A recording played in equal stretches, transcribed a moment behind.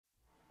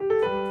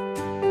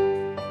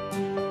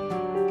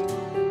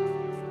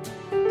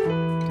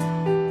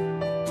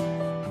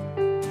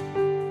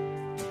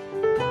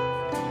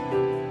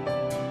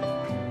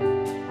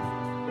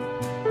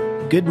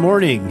Good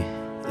morning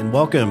and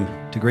welcome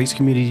to Grace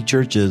Community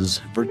Church's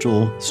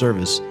virtual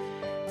service.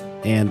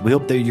 And we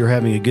hope that you're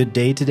having a good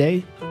day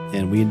today,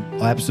 and we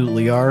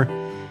absolutely are.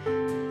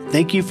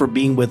 Thank you for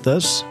being with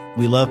us.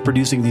 We love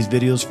producing these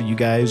videos for you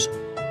guys,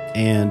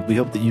 and we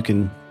hope that you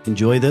can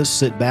enjoy this,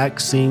 sit back,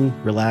 sing,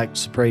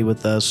 relax, pray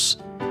with us,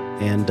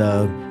 and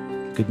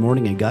good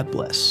morning and God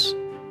bless.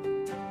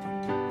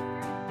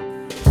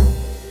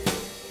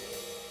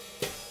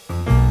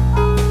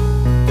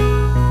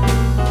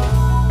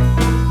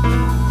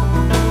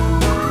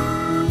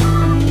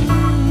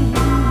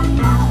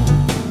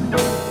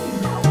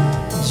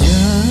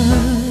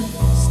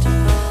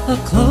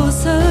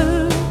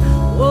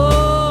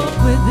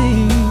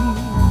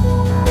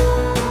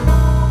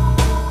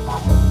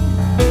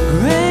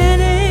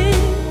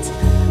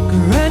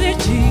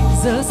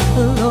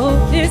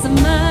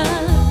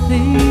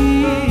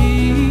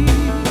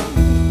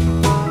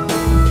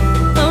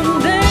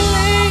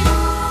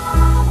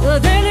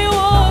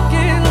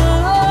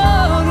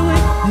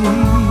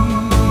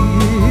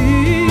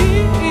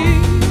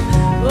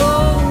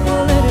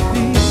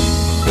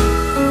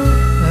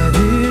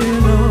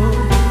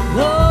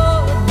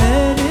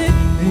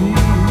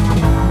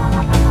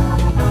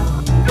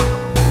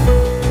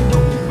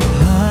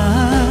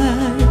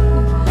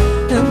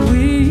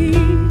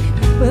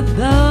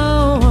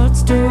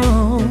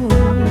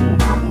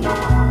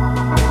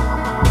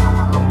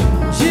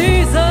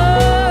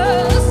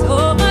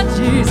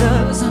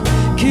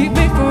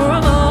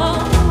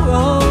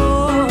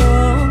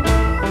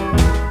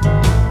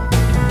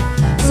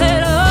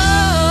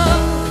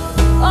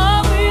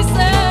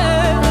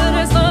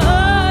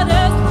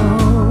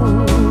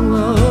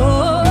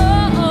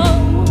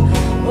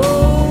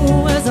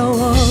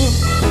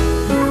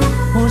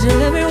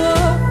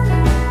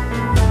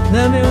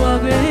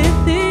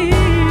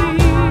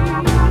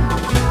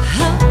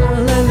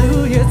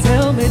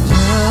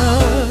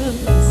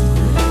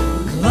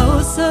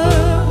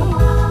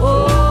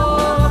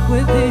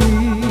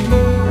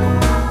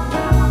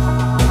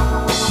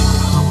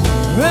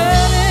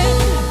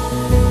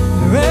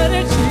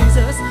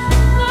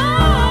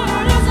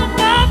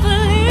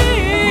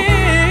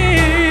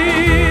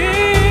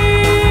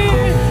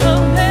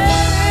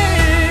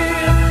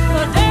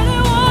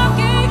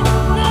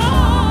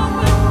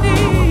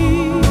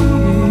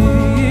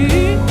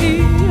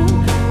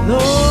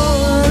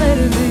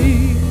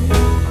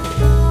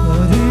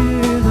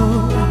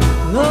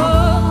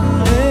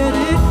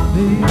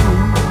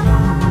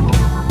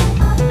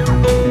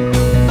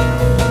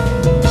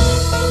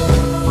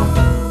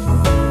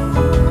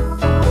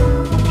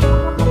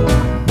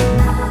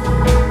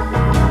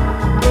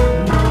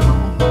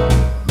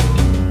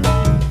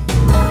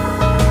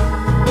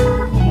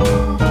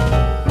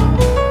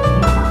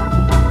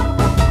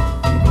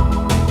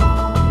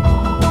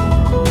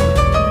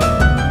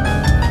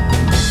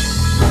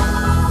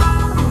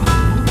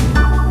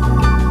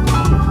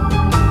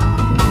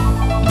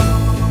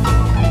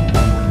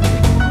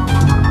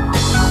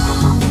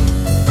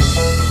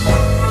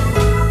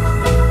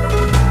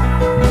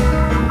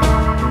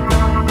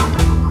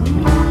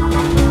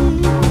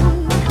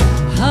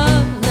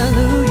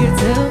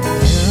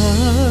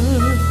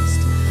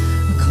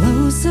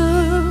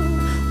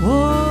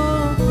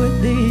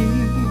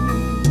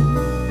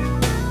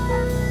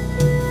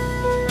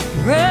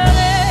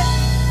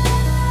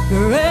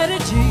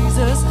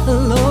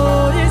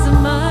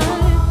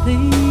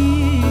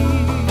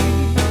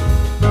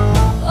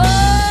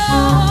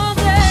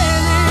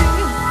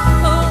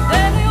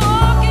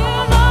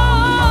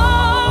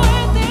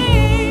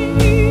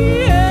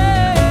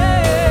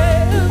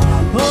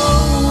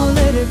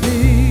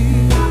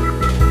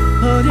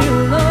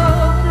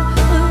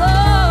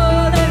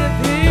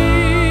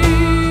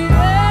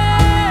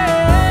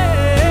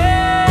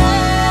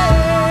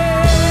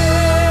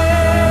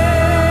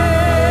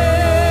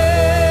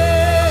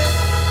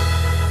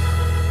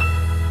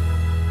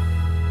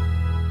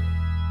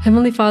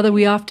 Heavenly Father,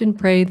 we often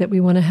pray that we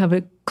want to have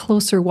a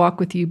closer walk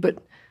with you, but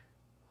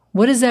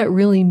what does that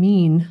really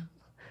mean?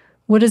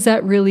 What does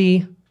that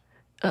really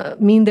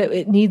mean that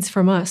it needs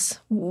from us?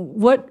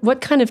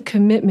 What kind of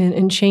commitment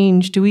and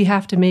change do we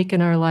have to make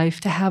in our life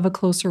to have a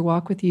closer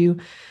walk with you?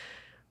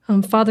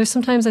 Father,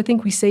 sometimes I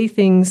think we say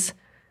things,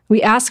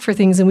 we ask for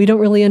things, and we don't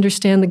really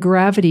understand the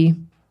gravity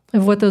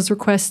of what those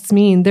requests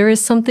mean. There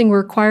is something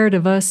required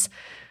of us,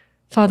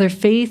 Father,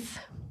 faith,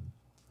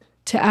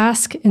 to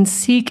ask and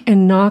seek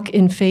and knock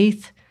in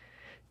faith,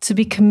 to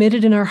be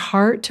committed in our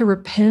heart, to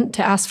repent,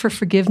 to ask for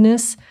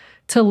forgiveness,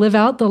 to live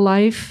out the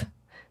life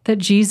that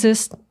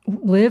Jesus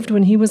lived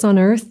when he was on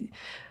earth.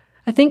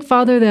 I think,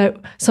 Father, that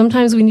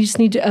sometimes we just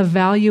need to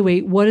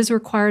evaluate what is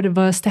required of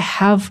us to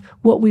have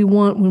what we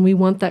want when we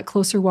want that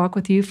closer walk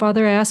with you.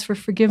 Father, I ask for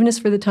forgiveness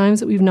for the times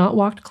that we've not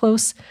walked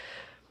close.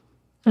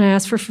 And I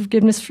ask for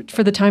forgiveness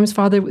for the times,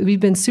 Father, we've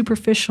been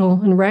superficial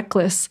and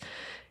reckless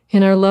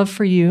in our love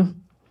for you.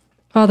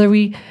 Father,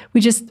 we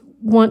just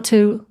want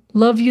to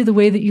love you the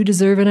way that you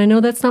deserve. And I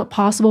know that's not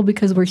possible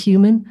because we're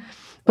human,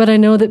 but I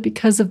know that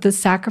because of the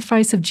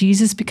sacrifice of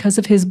Jesus, because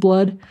of his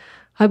blood,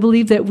 I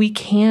believe that we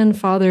can,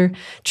 Father,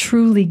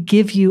 truly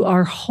give you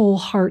our whole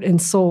heart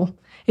and soul.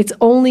 It's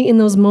only in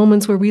those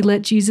moments where we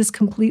let Jesus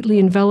completely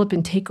envelop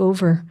and take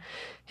over,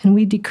 and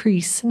we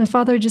decrease. And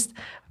Father, I just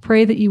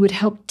pray that you would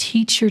help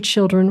teach your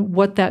children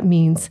what that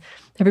means.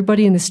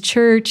 Everybody in this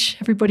church,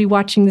 everybody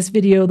watching this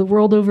video, the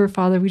world over,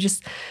 Father,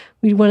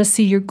 we want to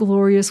see your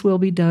glorious will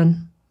be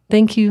done.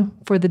 Thank you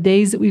for the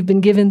days that we've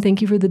been given.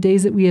 Thank you for the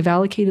days that we have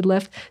allocated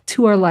left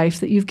to our life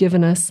that you've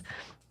given us.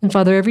 And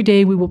Father, every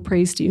day we will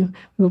praise you.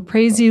 We will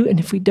praise you, and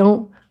if we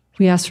don't,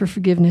 we ask for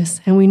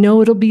forgiveness. And we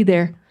know it'll be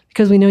there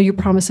because we know your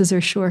promises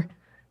are sure.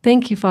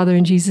 Thank you, Father.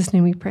 In Jesus'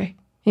 name we pray.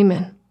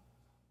 Amen.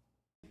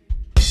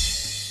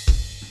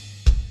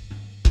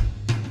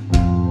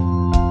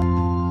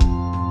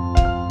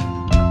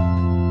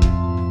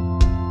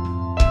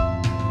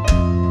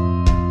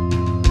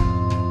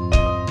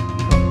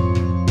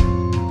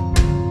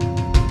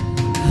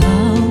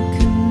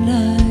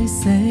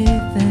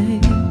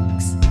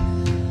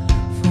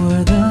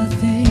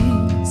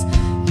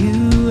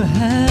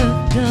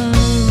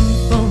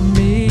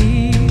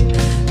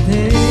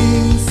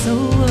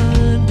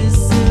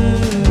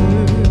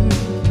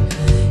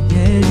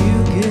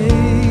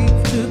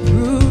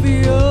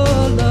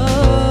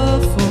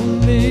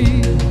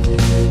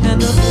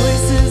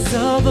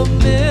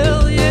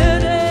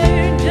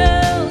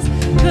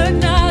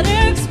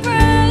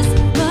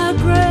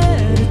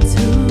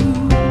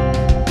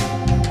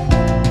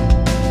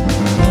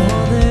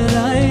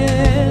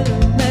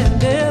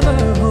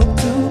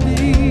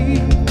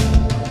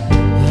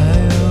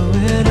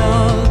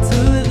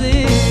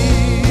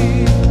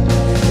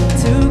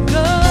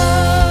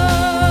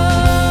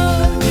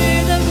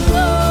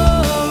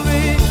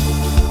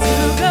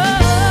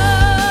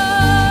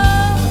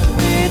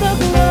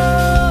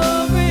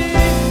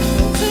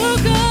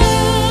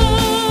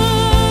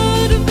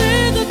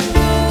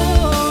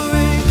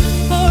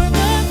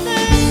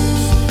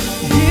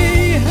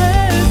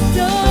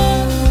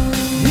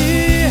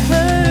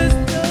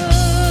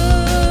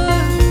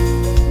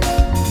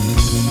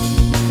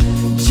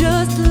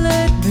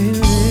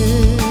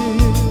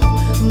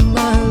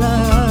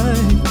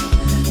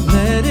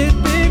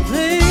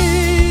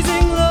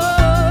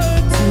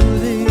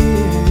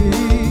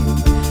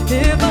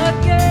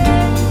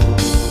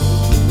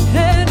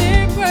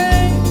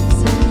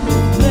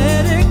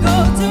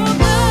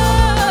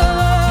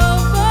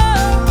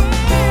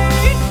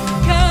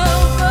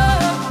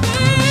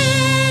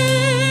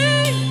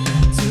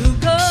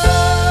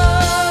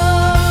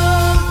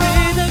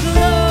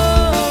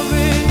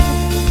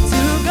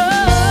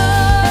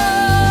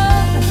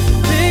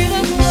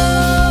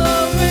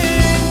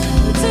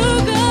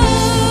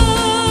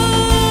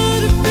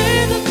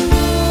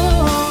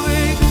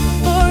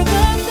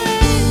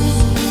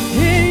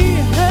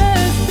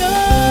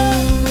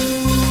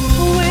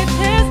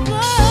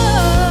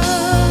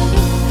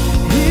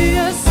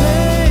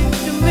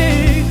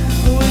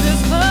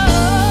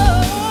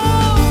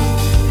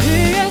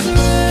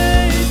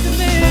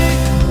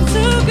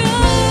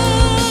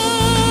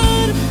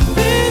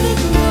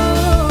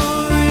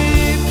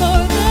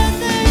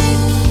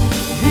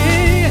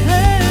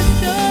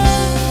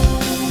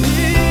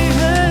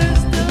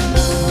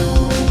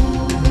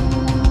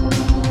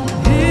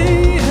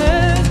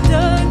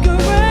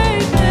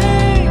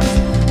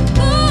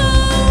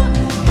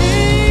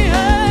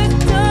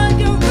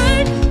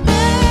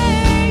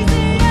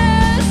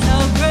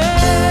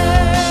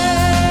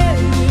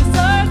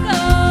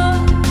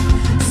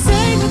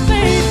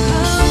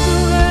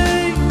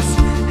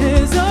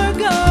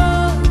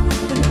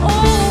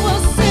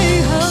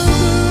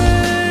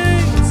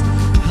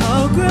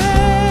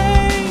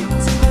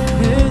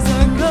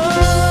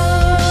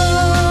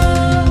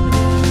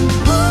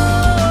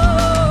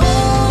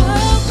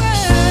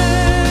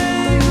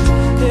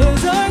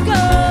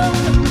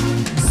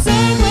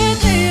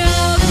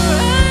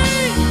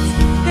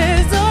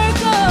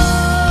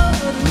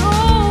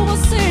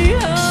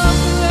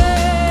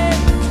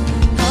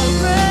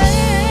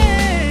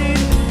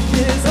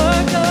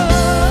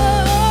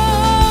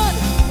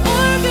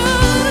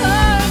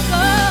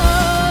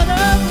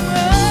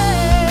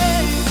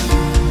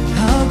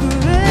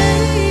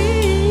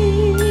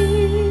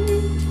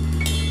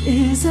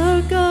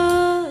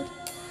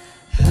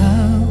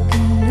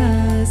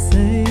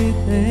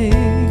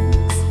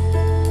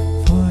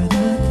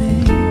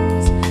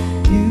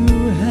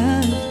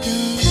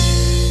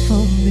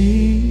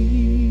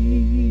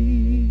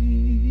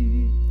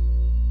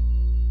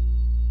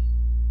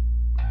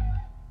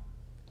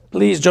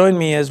 Please join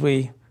me as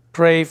we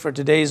pray for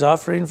today's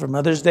offering for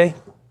Mother's Day.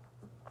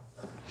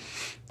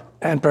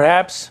 And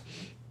perhaps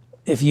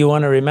if you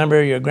want to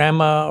remember your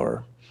grandma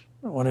or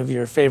one of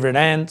your favorite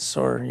aunts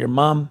or your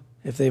mom,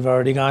 if they've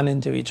already gone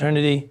into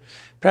eternity,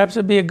 perhaps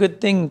it'd be a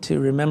good thing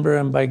to remember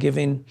them by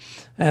giving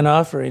an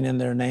offering in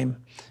their name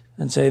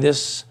and say,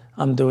 this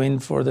I'm doing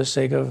for the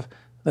sake of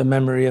the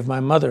memory of my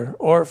mother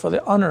or for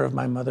the honor of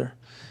my mother.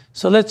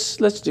 So let's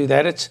do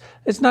that.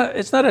 It's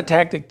not a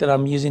tactic that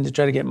I'm using to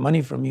try to get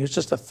money from you. It's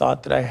just a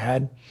thought that I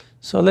had.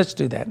 So let's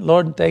do that.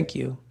 Lord, thank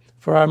you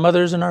for our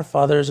mothers and our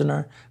fathers and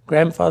our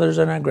grandfathers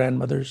and our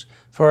grandmothers,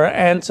 for our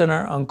aunts and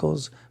our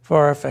uncles,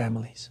 for our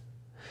families.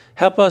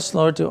 Help us,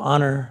 Lord, to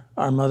honor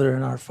our mother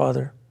and our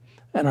father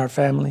and our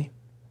family.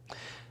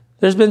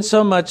 There's been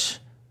so much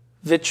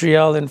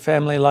vitriol in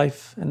family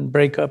life and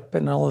breakup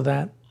and all of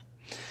that.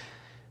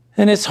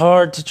 And it's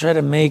hard to try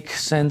to make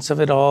sense of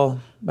it all,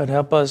 but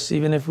help us,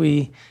 even if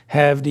we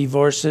have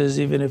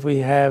divorces, even if we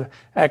have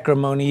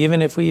acrimony,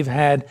 even if we've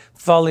had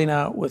falling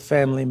out with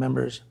family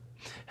members.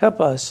 Help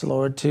us,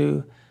 Lord,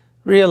 to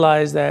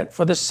realize that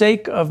for the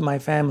sake of my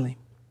family,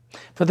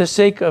 for the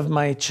sake of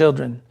my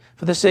children,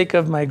 for the sake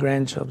of my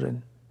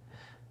grandchildren,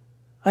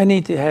 I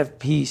need to have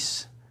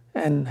peace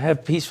and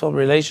have peaceful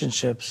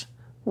relationships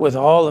with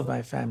all of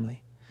my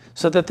family,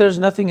 so that there's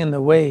nothing in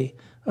the way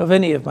of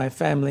any of my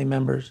family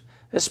members,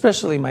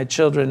 especially my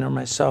children or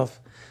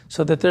myself,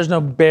 so that there's no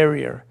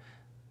barrier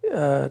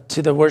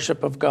to the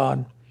worship of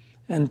God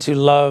and to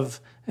love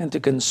and to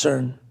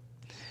concern.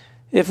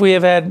 If we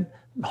have had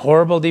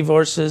horrible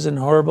divorces and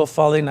horrible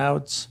falling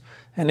outs,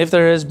 and if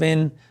there has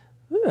been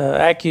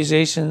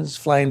accusations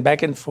flying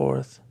back and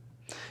forth,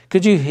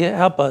 could you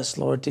help us,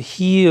 Lord, to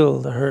heal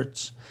the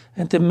hurts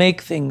and to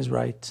make things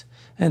right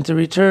and to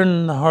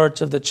return the hearts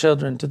of the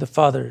children to the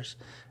fathers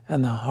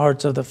and the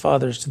hearts of the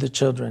fathers to the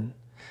children,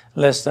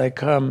 lest I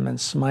come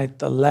and smite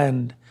the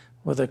land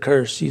with a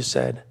curse, you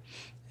said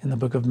in the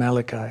book of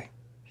Malachi.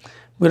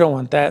 We don't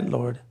want that,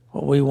 Lord.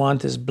 What we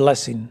want is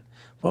blessing.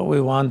 What we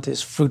want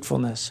is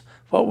fruitfulness.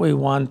 What we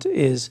want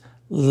is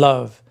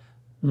love,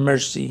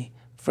 mercy,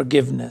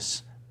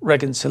 forgiveness,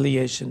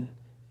 reconciliation.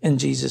 In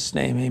Jesus'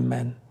 name,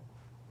 amen.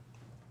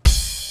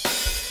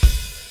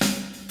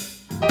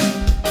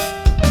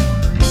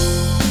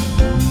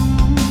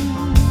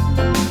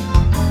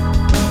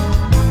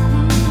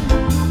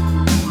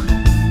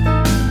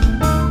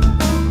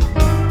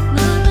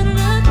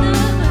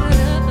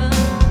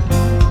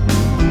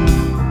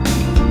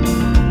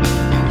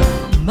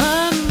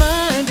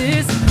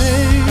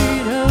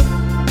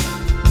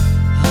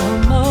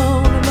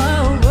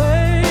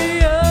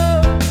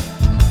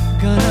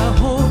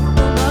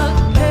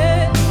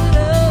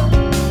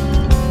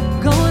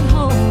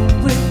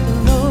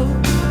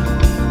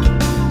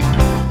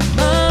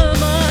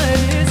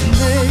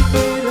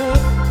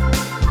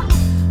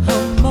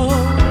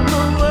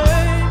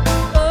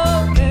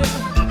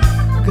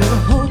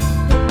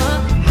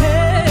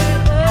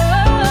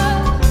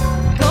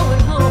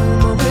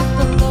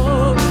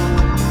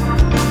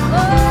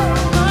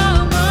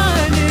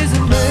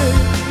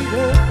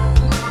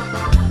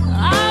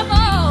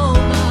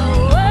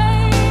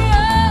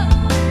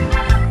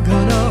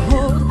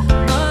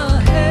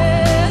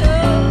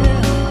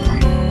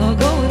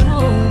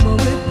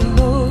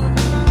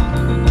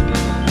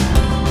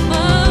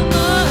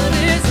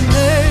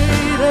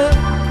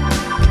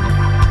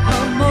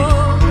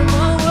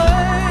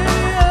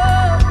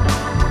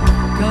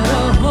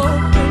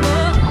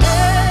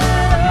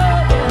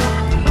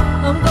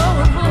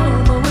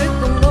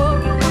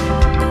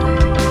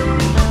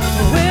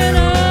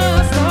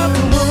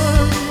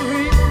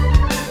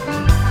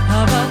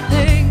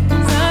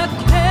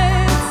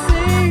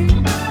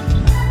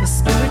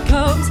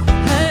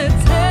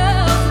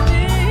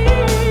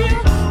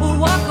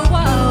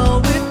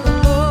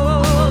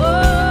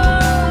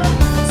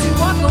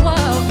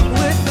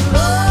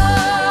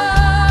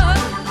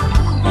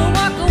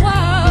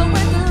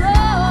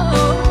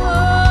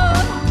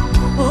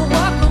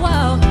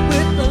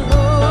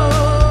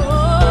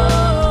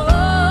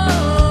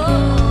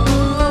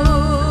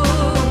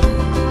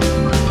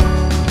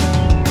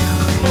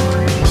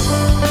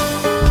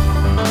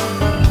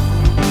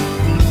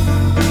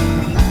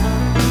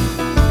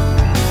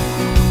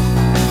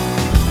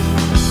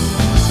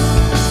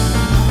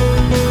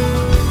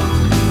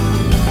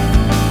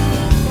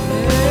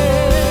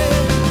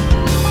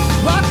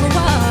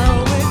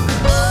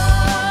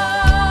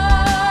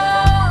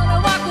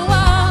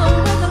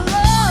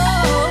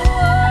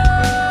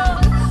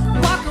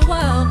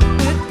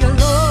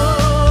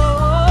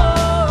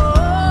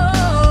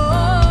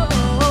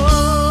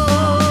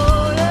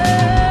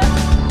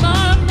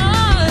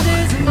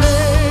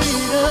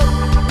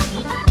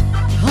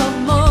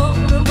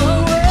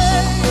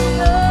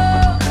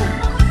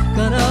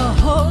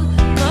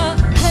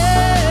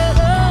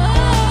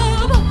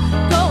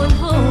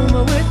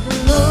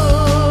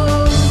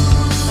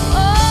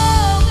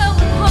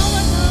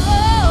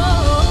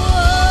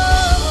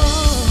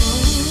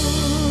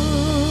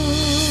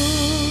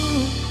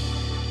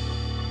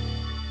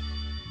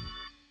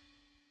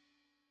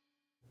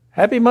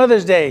 Happy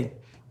Mother's Day.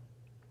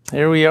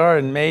 Here we are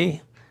in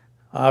May,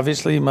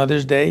 obviously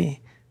Mother's Day,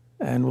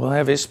 and we'll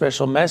have a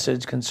special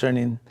message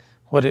concerning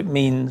what it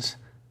means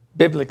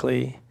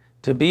biblically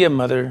to be a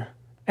mother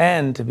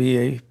and to be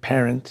a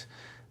parent,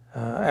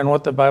 and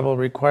what the Bible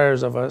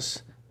requires of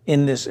us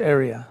in this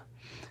area.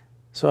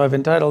 So I've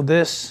entitled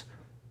this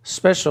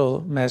special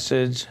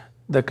message,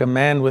 The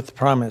Command with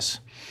Promise.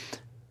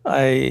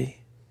 I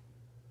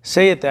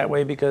say it that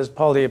way because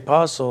Paul the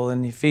Apostle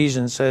in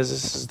Ephesians says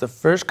this is the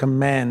first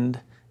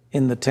command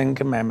in the 10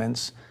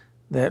 Commandments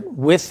that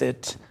with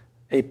it,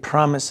 a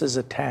promise is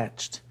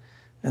attached.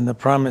 And the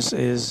promise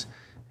is,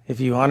 if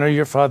you honor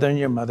your father and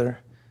your mother,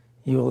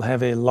 you will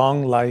have a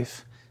long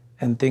life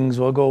and things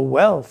will go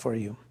well for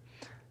you.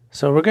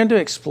 So we're going to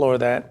explore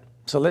that.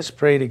 So let's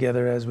pray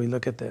together as we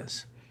look at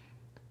this.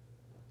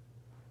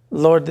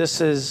 Lord, this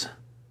is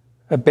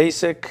a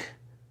basic,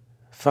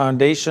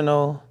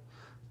 foundational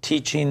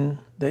teaching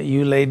that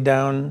you laid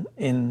down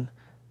in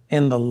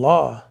the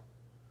law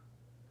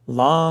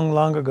long,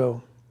 long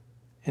ago.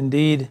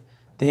 Indeed,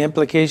 the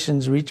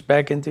implications reach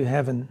back into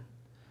heaven,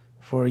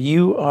 for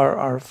you are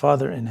our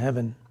Father in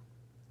heaven.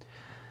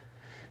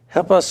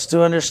 Help us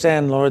to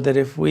understand, Lord, that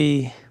if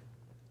we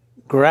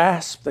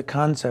grasp the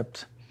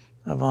concept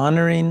of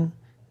honoring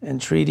and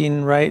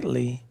treating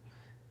rightly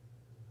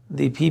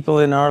the people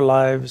in our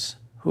lives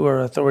who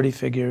are authority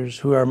figures,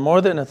 who are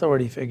more than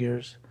authority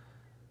figures,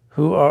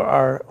 who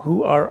are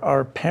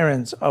our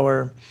parents,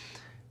 our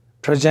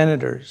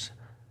progenitors,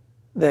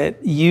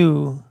 that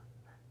you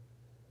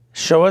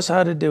show us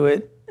how to do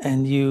it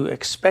and you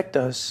expect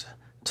us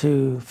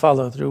to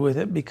follow through with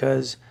it,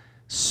 because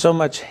so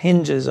much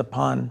hinges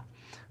upon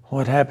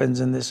what happens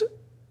in this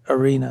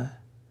arena.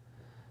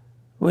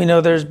 We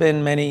know there's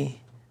been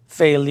many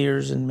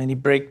failures and many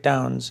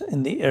breakdowns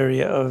in the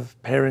area of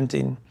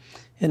parenting,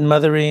 in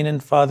mothering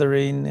and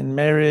fathering, in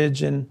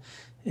marriage, and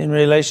in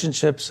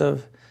relationships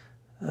of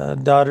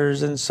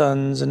daughters and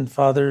sons, and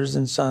fathers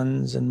and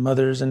sons, and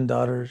mothers and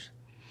daughters.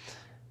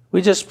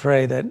 We just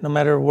pray that no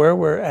matter where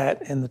we're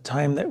at in the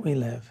time that we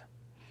live,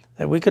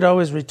 that we could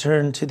always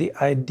return to the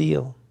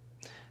ideal.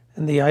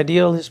 And the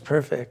ideal is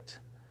perfect.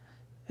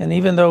 And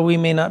even though we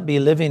may not be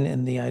living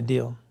in the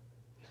ideal,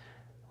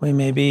 we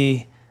may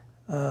be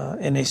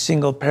in a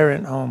single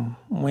parent home,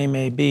 we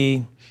may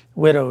be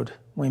widowed,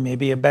 we may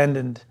be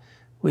abandoned,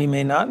 we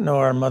may not know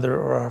our mother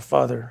or our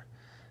father.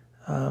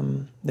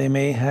 They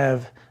may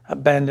have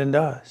abandoned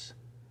us.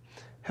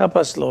 Help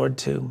us, Lord,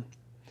 to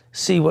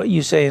see what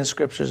you say in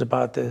scriptures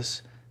about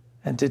this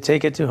and to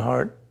take it to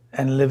heart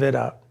and live it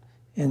out.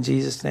 In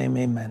Jesus' name,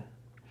 amen.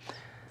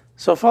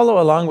 So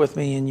follow along with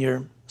me in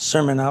your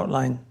sermon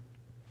outline.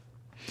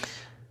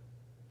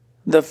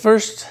 The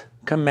first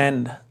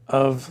command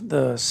of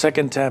the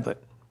second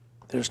tablet,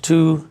 there's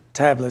 2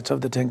 tablets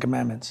of the 10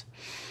 commandments.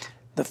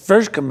 The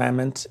first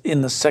commandment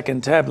in the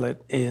second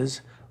tablet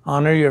is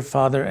honor your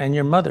father and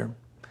your mother,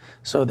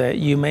 so that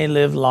you may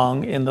live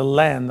long in the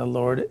land the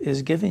Lord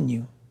is giving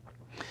you.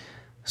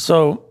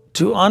 So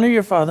to honor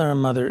your father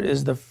and mother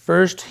is the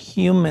first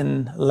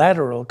human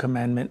lateral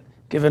commandment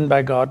given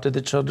by God to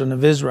the children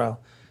of Israel.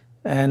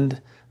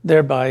 And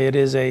thereby it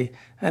is an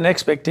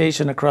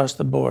expectation across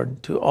the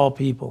board to all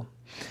people.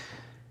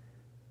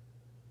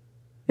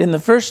 In the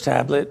first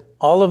tablet,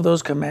 all of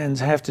those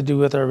commands have to do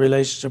with our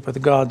relationship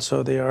with God,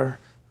 so they are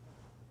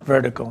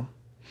vertical.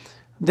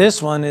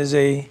 This one is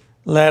a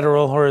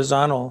lateral,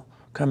 horizontal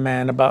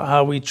command about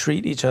how we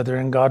treat each other,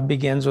 and God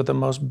begins with the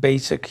most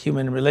basic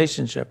human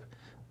relationship,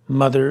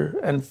 mother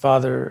and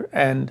father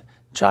and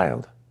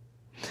child.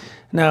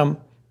 Now,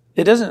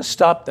 it doesn't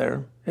stop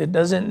there. It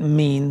doesn't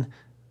mean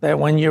that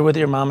when you're with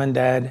your mom and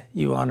dad,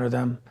 you honor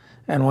them,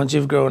 and once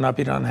you've grown up,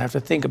 you don't have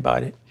to think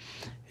about it.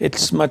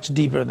 It's much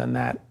deeper than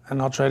that,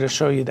 and I'll try to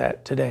show you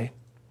that today.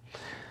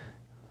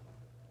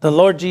 The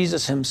Lord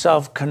Jesus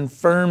himself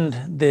confirmed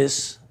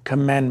this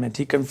commandment.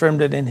 He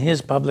confirmed it in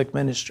his public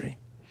ministry.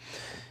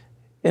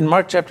 In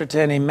Mark chapter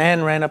 10, a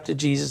man ran up to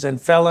Jesus and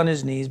fell on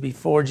his knees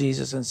before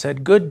Jesus and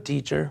said, "Good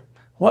teacher,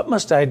 what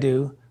must I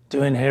do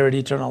to inherit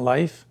eternal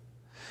life?"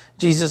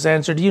 Jesus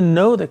answered, "You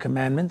know the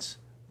commandments.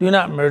 Do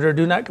not murder,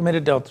 do not commit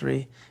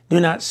adultery, do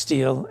not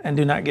steal, and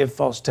do not give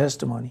false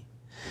testimony.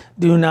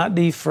 Do not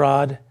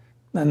defraud."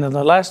 And then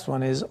the last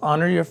one is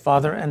honor your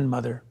father and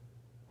mother.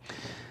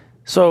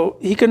 So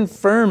he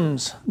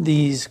confirms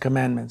these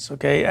commandments,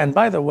 okay? And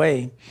by the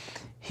way,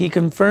 he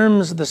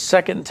confirms the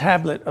second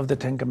tablet of the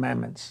 10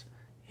 commandments.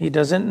 He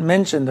doesn't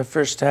mention the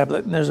first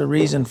tablet, and there's a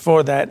reason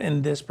for that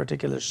in this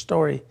particular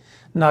story,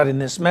 not in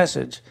this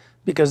message,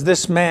 because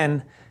this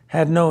man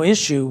had no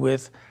issue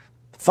with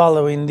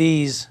following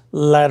these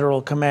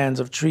lateral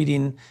commands of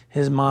treating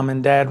his mom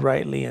and dad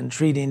rightly and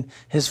treating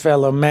his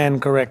fellow man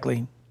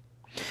correctly.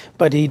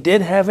 But he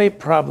did have a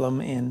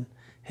problem in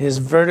his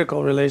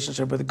vertical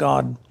relationship with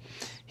God.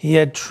 He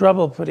had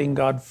trouble putting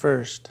God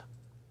first.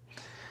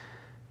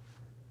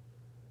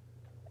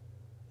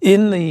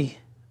 In the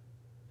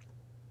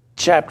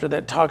chapter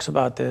that talks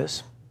about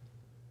this,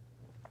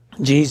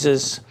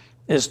 Jesus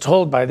is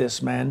told by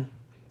this man,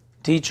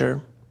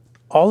 "Teacher,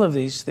 all of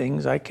these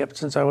things I kept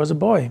since I was a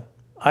boy.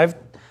 I've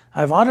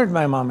honored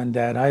my mom and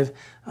dad.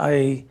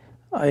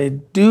 I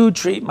do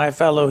treat my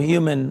fellow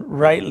human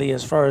rightly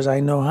as far as I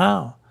know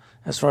how,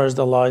 as far as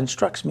the law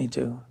instructs me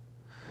to."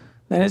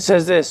 Then it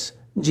says this,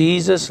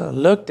 Jesus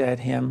looked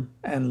at him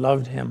and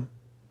loved him.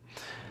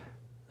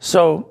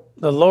 So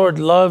the Lord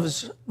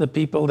loves the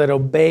people that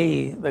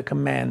obey the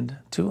command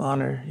to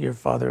honor your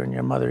father and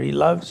your mother. He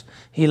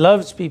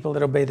loves people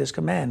that obey this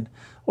command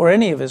or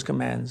any of his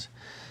commands.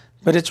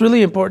 But it's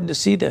really important to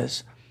see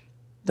this.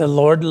 The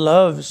Lord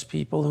loves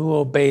people who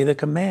obey the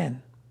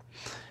command.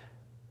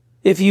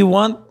 If you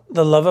want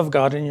the love of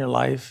God in your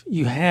life,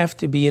 you have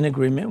to be in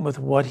agreement with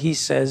what he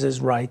says is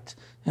right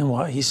and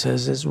what he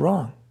says is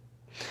wrong.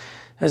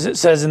 As it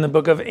says in the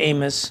book of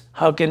Amos,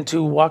 how can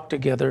two walk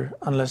together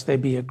unless they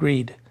be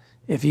agreed?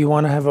 If you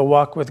want to have a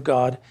walk with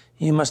God,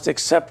 you must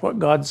accept what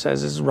God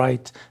says is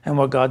right and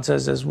what God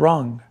says is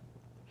wrong.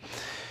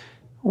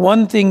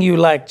 One thing you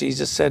lack,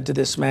 Jesus said to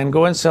this man,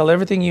 go and sell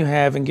everything you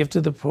have and give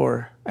to the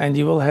poor, and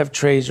you will have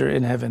treasure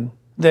in heaven.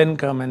 Then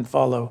come and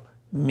follow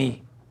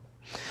me.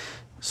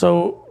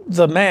 So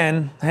the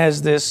man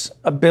has this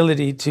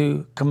ability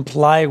to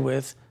comply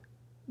with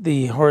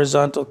the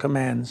horizontal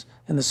commands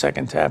in the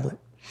second tablet.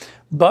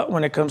 But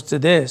when it comes to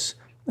this,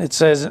 it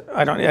says,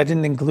 I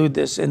didn't include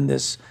this in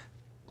this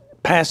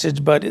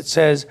passage, but it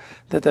says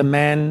that the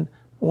man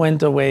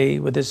went away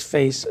with his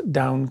face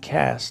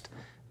downcast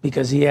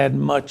because he had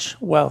much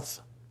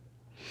wealth.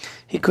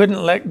 He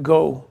couldn't let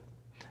go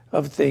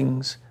of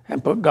things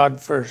and put God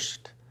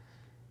first.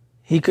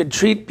 He could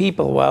treat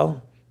people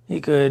well.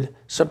 He could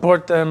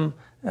support them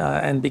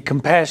and be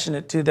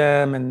compassionate to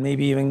them and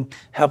maybe even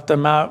help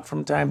them out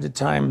from time to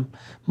time.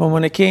 But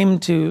when it came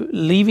to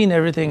leaving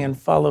everything and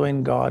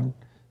following God,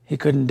 he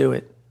couldn't do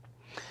it.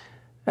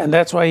 And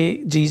that's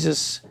why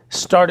Jesus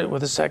started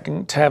with a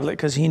second tablet,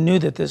 because he knew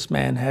that this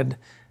man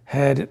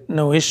had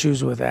no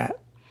issues with that.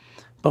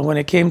 But when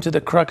it came to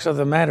the crux of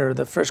the matter,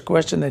 the first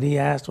question that he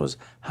asked was,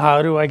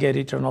 how do I get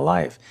eternal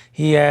life?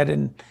 He had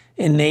an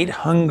innate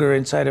hunger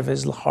inside of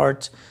his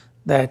heart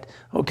that,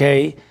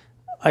 okay,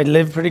 I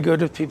live pretty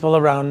good with people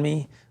around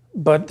me,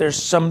 but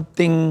there's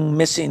something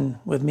missing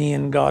with me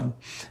and God.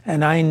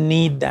 And I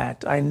need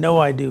that. I know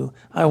I do.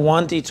 I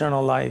want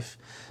eternal life.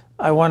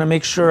 I want to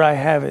make sure I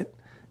have it.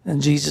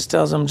 And Jesus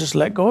tells him, just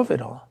let go of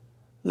it all.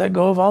 Let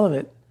go of all of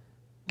it.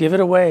 Give it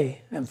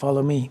away and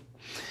follow me.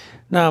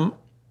 Now,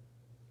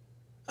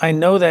 I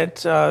know that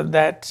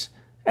that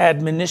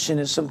admonition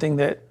is something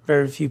that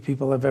very few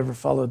people have ever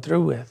followed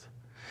through with.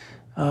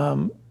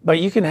 But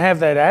you can have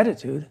that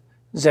attitude.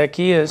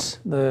 Zacchaeus,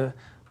 the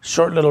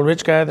short little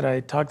rich guy that I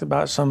talked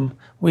about some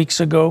weeks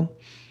ago,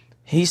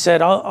 he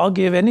said, I'll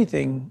give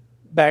anything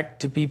back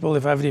to people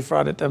if I've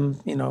defrauded them,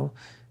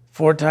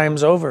 4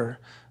 times over.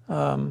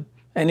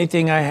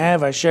 Anything I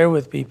have, I share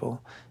with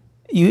people.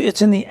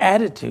 It's in the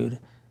attitude.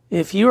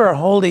 If you are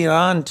holding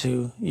on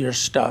to your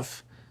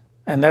stuff,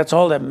 and that's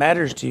all that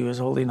matters to you is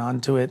holding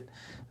on to it,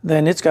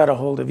 then it's got a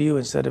hold of you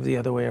instead of the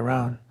other way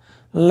around.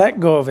 Let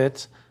go of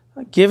it.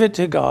 Give it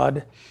to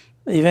God.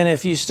 Even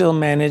if you still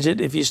manage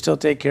it, if you still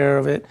take care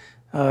of it,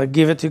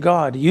 give it to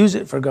God. Use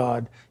it for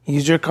God.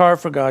 Use your car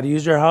for God.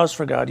 Use your house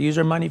for God. Use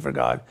your money for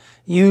God.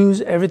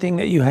 Use everything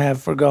that you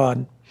have for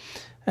God,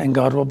 and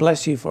God will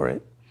bless you for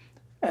it.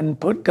 And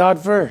put God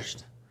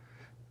first.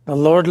 The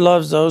Lord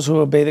loves those who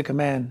obey the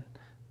command.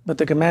 But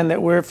the command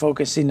that we're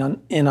focusing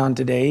on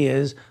today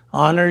is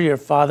honor your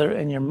father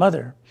and your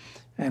mother.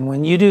 And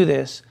when you do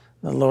this,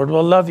 the Lord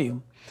will love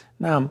you.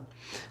 Now,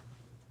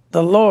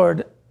 the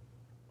Lord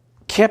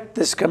kept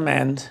this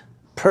command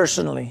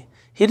personally.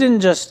 He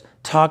didn't just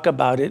talk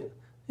about it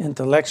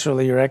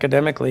intellectually or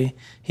academically.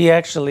 He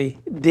actually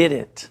did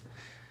it.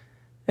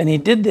 And he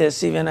did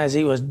this even as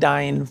he was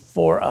dying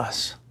for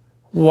us.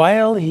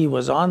 While he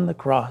was on the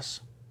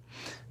cross,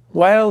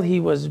 while he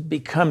was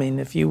becoming,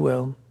 if you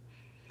will,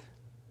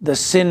 the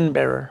sin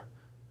bearer,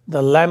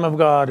 the Lamb of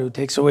God who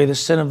takes away the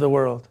sin of the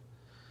world,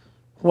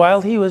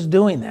 while he was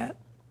doing that,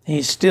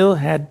 he still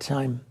had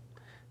time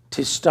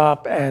to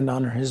stop and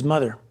honor his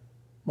mother.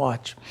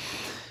 Watch.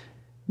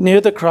 Near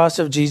the cross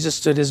of Jesus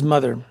stood his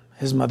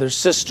mother's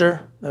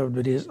sister, that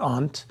would be his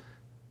aunt,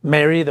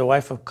 Mary, the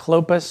wife of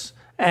Clopas,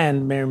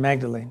 and Mary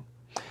Magdalene.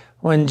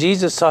 When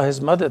Jesus saw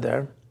his mother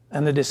there,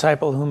 and the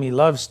disciple whom he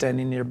loved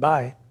standing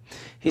nearby,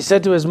 he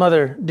said to his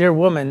mother, "Dear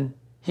woman,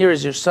 here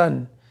is your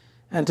son,"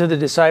 and to the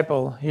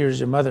disciple, "Here is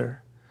your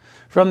mother."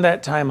 From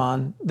that time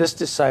on, this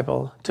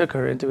disciple took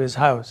her into his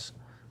house.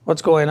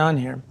 What's going on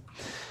here?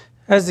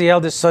 As the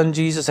eldest son,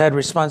 Jesus had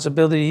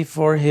responsibility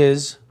for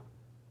his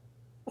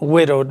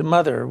widowed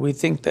mother. We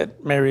think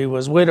that Mary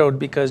was widowed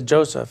because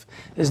Joseph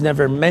is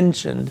never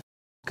mentioned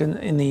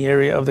in the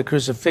area of the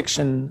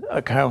crucifixion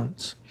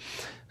accounts.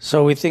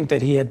 So we think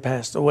that he had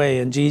passed away,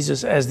 and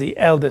Jesus, as the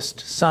eldest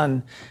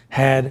son,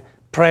 had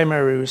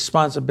primary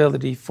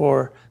responsibility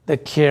for the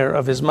care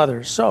of his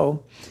mother.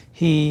 So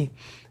he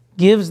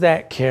gives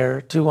that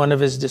care to one of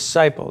his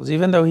disciples.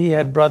 Even though he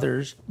had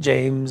brothers,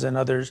 James and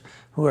others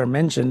who are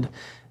mentioned,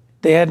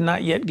 they had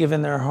not yet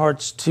given their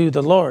hearts to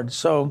the Lord.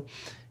 So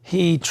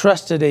he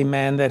trusted a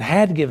man that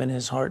had given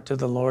his heart to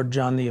the Lord,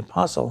 John the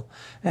Apostle.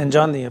 And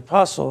John the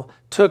Apostle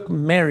took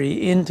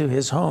Mary into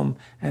his home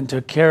and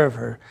took care of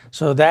her.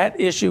 So that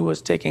issue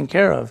was taken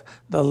care of.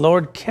 The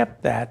Lord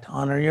kept that.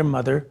 Honor your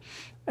mother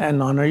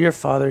and honor your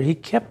father. He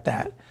kept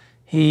that.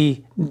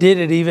 He did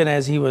it even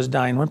as he was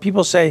dying. When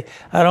people say,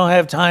 I don't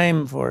have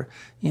time for,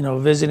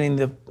 visiting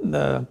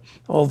the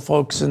old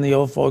folks in the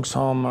old folks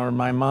home, or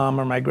my mom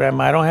or my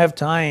grandma, I don't have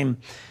time.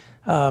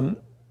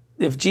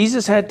 If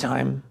Jesus had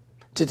time,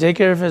 to take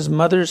care of his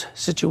mother's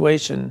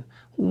situation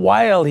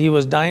while he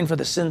was dying for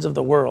the sins of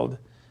the world,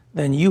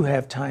 then you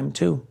have time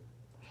too.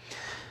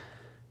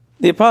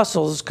 The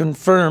apostles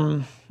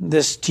confirm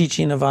this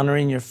teaching of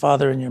honoring your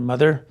father and your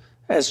mother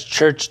as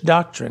church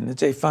doctrine.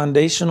 It's a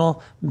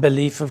foundational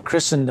belief of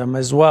Christendom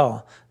as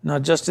well,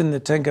 not just in the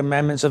Ten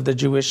Commandments of the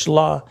Jewish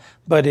law,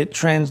 but it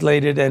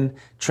translated and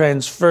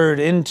transferred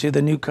into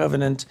the new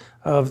covenant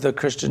of the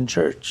Christian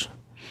church.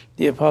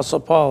 The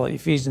Apostle Paul,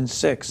 Ephesians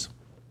 6.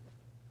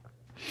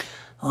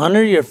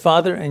 Honor your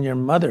father and your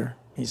mother,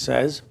 he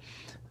says.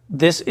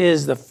 This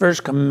is the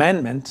first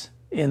commandment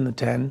in the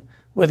 10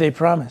 with a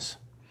promise.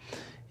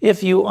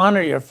 If you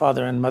honor your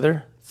father and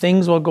mother,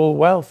 things will go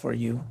well for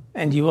you,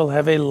 and you will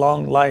have a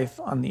long life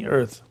on the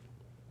earth.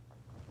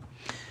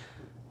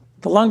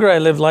 The longer I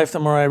live life, the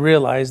more I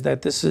realize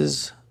that this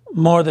is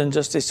more than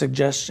just a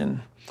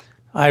suggestion.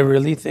 I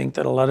really think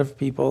that a lot of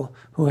people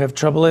who have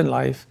trouble in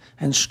life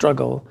and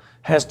struggle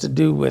has to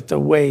do with the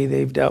way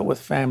they've dealt with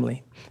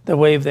family, the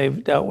way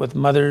they've dealt with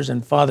mothers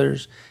and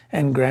fathers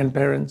and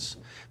grandparents,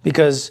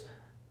 because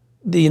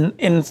the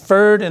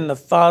inferred in the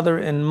father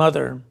and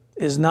mother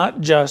is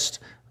not just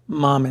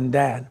mom and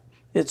dad.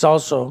 It's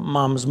also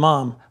mom's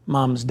mom,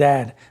 mom's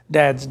dad,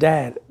 dad's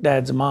dad,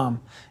 dad's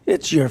mom.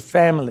 It's your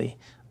family.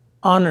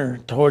 Honor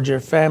towards your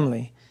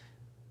family.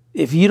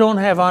 If you don't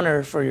have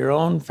honor for your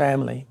own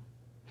family,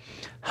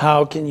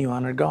 how can you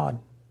honor God?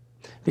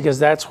 Because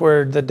that's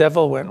where the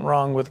devil went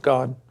wrong with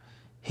God.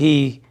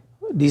 He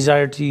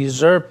desired to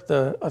usurp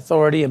the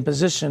authority and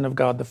position of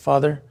God the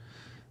Father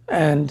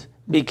and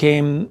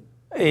became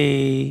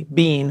a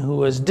being who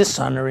was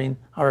dishonoring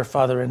our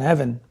Father in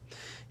heaven.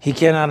 He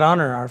cannot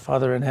honor our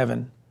Father in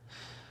heaven.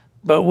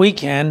 But we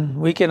can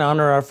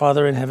honor our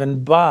Father in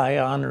heaven by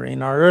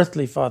honoring our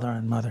earthly father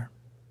and mother.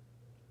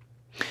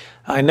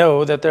 I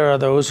know that there are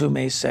those who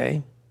may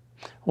say,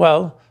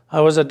 well,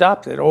 I was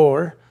adopted,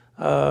 or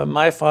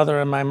my father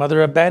and my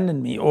mother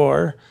abandoned me,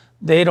 or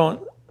they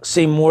don't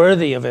seem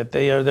worthy of it.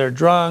 They're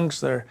drunks,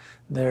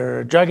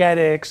 they're drug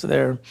addicts,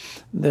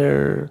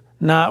 they're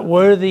not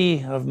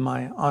worthy of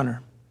my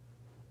honor.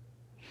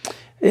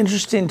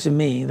 Interesting to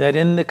me that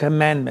in the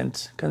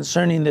commandments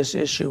concerning this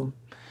issue,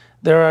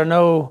 there are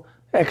no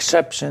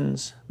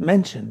exceptions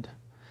mentioned.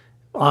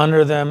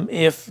 Honor them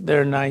if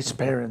they're nice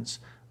parents.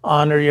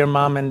 Honor your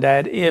mom and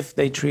dad if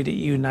they treated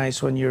you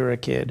nice when you were a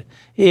kid,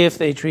 if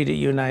they treated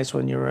you nice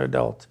when you were an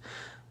adult.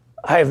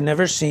 I have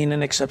never seen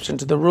an exception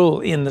to the rule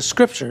in the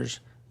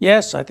scriptures.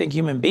 Yes, I think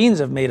human beings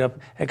have made up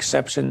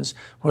exceptions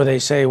where they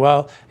say,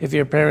 well, if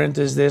your parent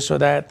is this or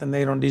that, then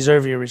they don't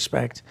deserve your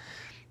respect.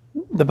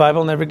 The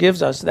Bible never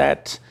gives us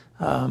that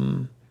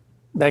kind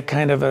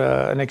of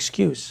an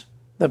excuse.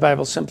 The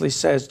Bible simply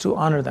says to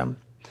honor them.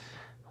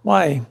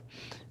 Why?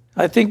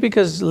 I think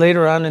because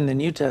later on in the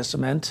New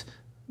Testament,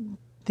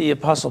 the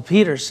Apostle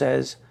Peter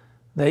says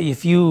that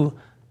if you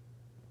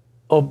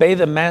obey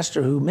the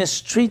master who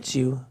mistreats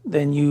you,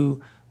 then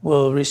you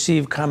will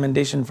receive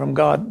commendation from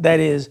God. That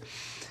is,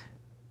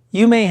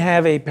 you may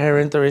have a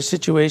parent or a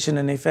situation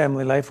in a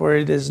family life where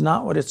it is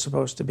not what it's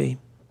supposed to be.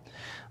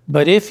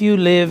 But if you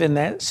live in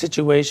that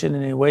situation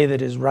in a way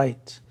that is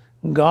right,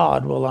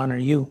 God will honor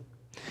you.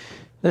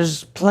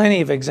 There's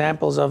plenty of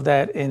examples of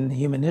that in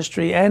human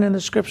history and in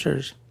the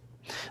scriptures.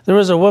 There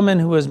was a woman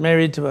who was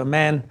married to a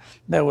man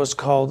that was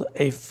called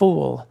a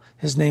fool.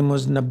 His name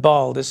was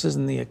Nabal. This is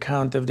in the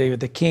account of David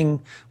the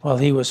king while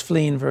he was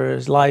fleeing for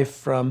his life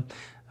from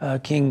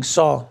King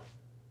Saul.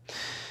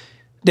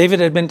 David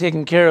had been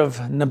taking care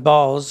of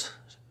Nabal's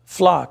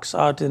flocks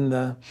out in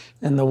the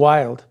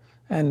wild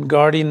and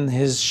guarding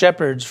his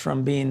shepherds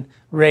from being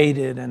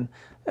raided,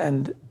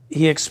 and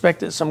he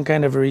expected some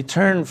kind of a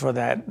return for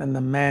that, and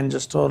the man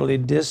just totally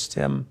dissed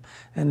him,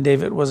 and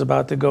David was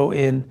about to go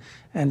in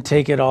and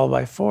take it all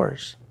by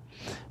force.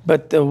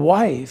 But the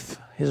wife,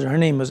 her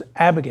name was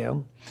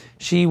Abigail,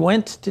 she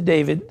went to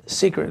David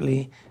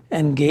secretly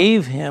and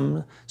gave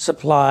him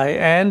supply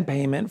and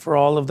payment for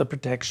all of the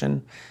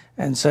protection,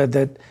 and said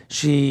that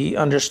she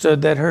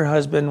understood that her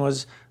husband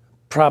was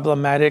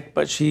problematic,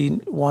 but she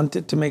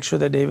wanted to make sure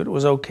that David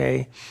was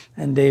okay,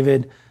 and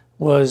David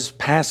was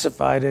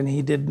pacified, and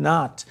he did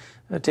not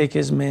take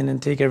his men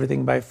and take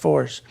everything by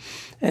force.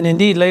 And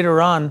indeed,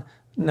 later on,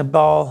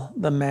 Nabal,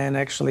 the man,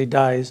 actually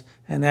dies,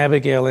 and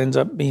Abigail ends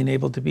up being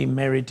able to be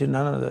married to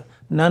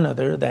none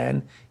other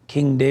than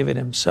King David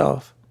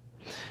himself.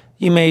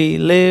 You may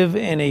live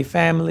in a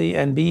family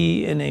and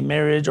be in a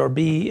marriage or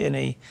be in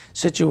a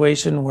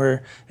situation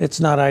where it's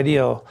not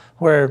ideal,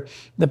 where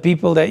the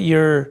people that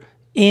you're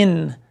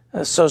in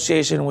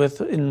association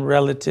with in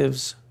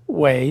relatives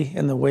way,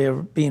 in the way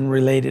of being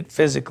related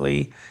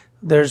physically,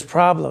 there's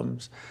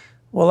problems.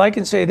 Well, I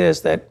can say this,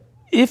 that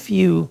if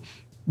you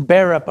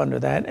bear up under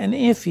that, and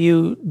if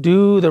you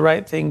do the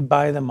right thing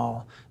by them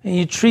all, and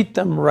you treat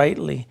them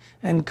rightly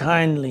and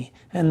kindly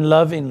and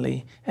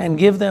lovingly, and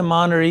give them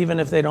honor even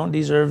if they don't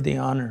deserve the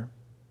honor,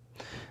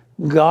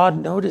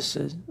 God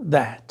notices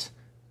that,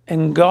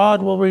 and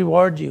God will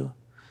reward you.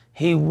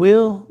 He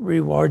will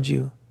reward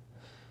you.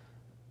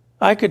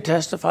 I could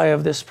testify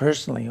of this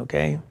personally,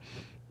 okay?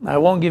 I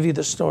won't give you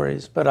the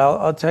stories, but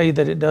I'll tell you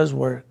that it does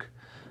work.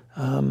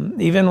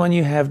 Even when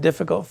you have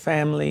difficult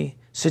family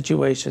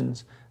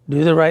situations,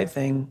 do the right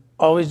thing,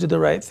 always do the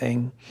right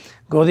thing,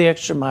 go the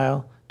extra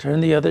mile, turn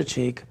the other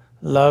cheek,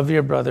 love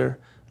your brother,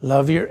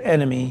 love your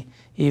enemy,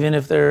 even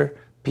if they're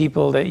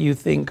people that you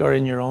think are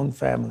in your own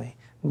family.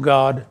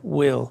 God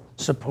will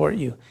support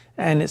you.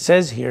 And it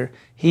says here,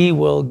 he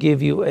will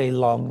give you a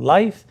long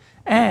life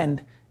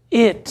and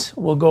it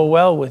will go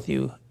well with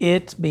you.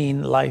 It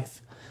being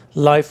life.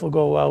 Life will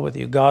go well with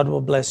you. God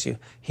will bless you.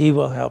 He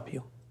will help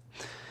you.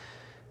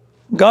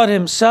 God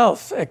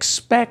himself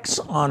expects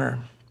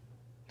honor.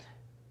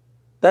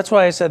 That's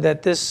why I said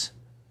that this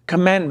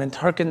commandment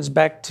harkens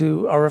back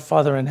to our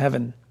Father in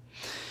heaven.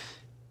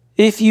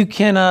 If you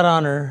cannot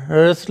honor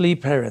earthly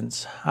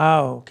parents,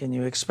 how can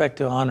you expect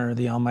to honor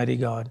the Almighty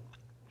God?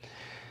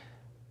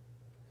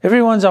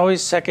 Everyone's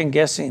always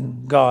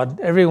second-guessing God.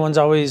 Everyone's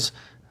always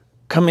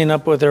coming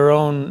up with their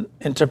own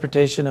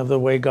interpretation of the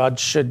way God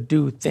should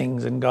do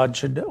things and God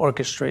should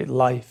orchestrate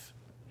life.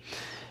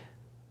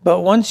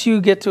 But once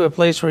you get to a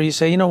place where you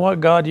say, you know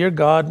what, God,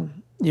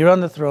 you're on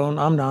the throne,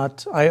 I'm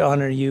not, I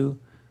honor you.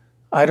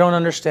 I don't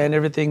understand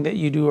everything that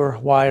you do or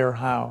why or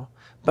how,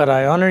 but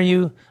I honor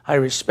you, I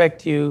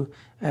respect you,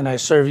 and I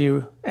serve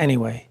you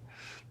anyway.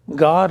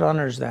 God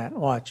honors that.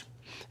 Watch.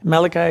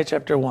 Malachi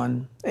chapter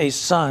 1, a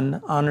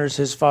son honors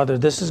his father.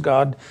 This is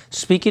God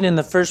speaking in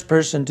the first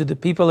person to the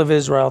people of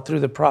Israel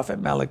through the prophet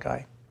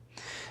Malachi.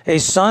 A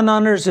son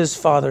honors his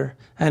father,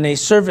 and a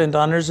servant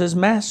honors his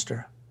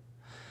master.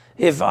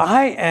 If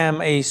I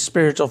am a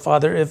spiritual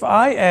father, if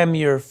I am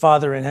your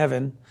Father in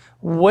heaven,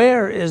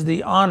 where is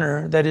the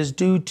honor that is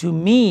due to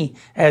me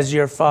as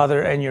your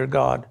Father and your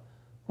God?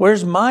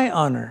 Where's my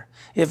honor?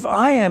 If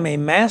I am a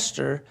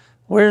master,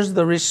 where's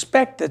the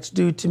respect that's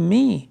due to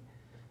me,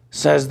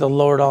 says the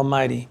Lord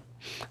Almighty.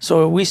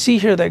 So we see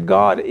here that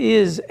God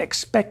is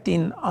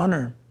expecting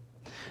honor.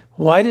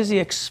 Why does he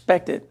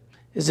expect it?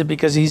 Is it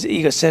because he's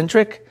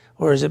egocentric,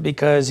 or is it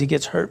because he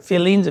gets hurt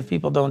feelings if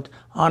people don't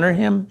honor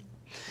him?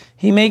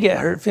 He may get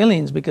hurt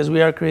feelings because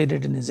we are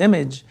created in his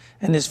image,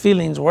 and his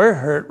feelings were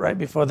hurt right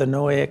before the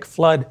Noahic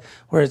flood,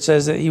 where it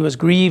says that he was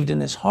grieved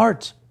in his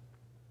heart,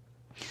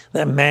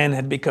 that man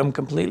had become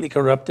completely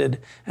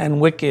corrupted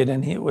and wicked,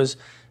 and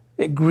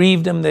it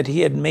grieved him that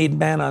he had made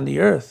man on the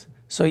earth.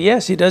 So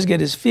yes, he does get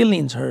his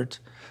feelings hurt.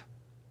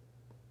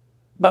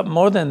 But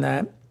more than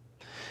that,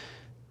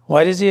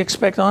 why does he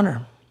expect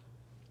honor?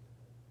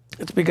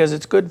 It's because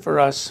it's good for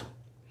us.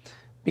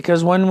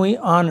 Because when we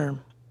honor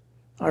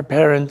our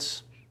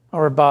parents,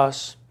 our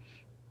boss,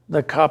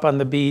 the cop on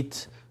the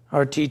beat,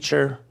 our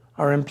teacher,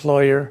 our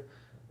employer,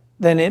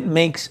 then it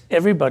makes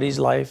everybody's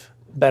life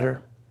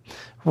better.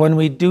 When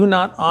we do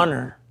not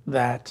honor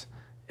that,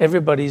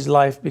 everybody's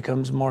life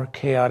becomes more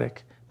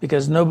chaotic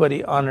because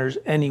nobody honors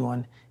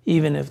anyone,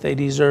 even if they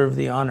deserve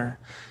the honor.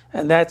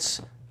 And that's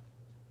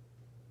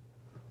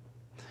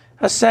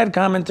a sad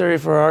commentary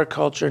for our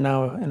culture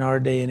now in our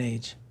day and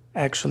age,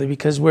 actually,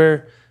 because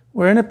we're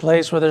in a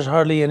place where there's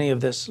hardly any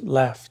of this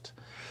left.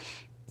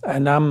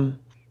 And I'm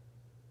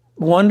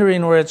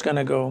wondering where it's going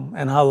to go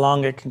and how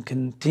long it can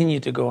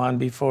continue to go on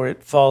before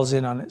it falls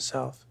in on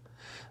itself.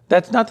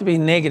 That's not to be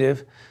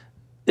negative.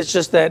 It's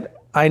just that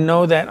I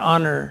know that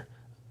honor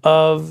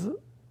of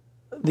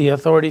the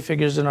authority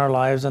figures in our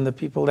lives and the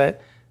people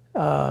that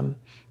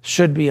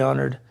should be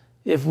honored,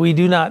 if we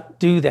do not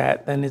do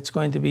that, then it's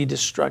going to be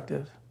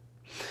destructive.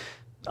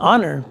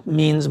 Honor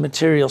means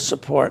material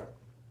support.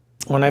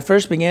 When I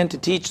first began to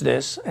teach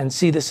this and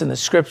see this in the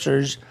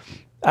scriptures,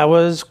 I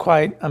was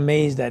quite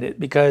amazed at it,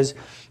 because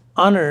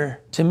honor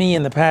to me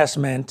in the past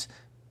meant,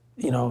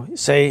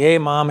 say, hey,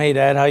 mom, hey,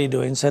 dad, how you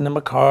doing? Send them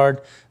a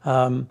card,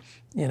 tell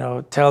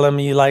them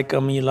you like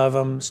them, you love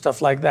them,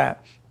 stuff like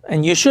that.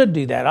 And you should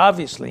do that,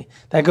 obviously.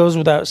 That goes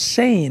without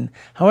saying.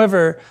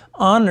 However,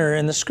 honor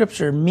in the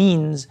scripture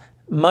means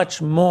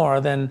much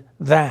more than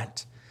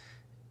that.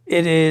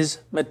 It is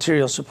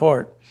material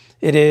support.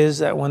 It is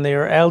that when they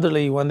are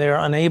elderly, when they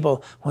are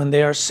unable, when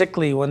they are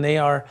sickly, when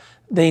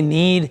they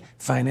need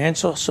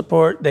financial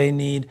support, they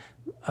need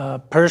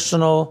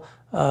personal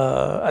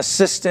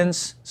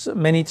assistance. So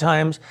many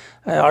times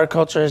our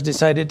culture has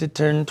decided to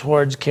turn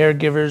towards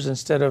caregivers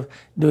instead of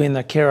doing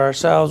the care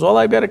ourselves. Well,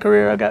 I've got a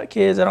career, I've got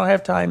kids, I don't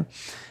have time.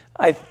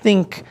 I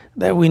think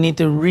that we need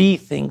to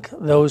rethink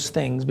those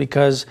things,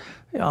 because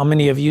how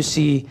many of you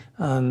see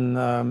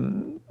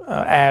on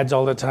ads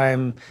all the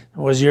time,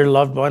 was your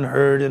loved one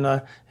hurt in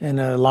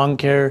a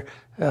long-term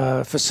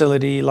care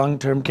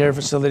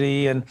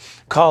facility, and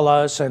call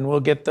us and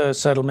we'll get the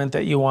settlement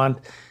that you want.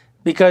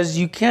 Because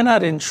you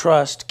cannot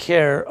entrust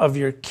care of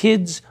your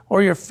kids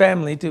or your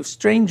family to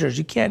strangers.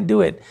 You can't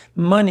do it.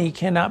 Money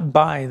cannot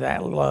buy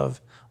that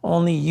love.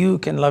 Only you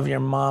can love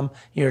your mom,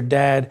 your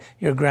dad,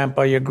 your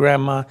grandpa, your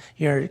grandma,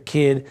 your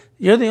kid.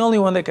 You're the only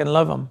one that can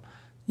love them.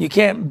 You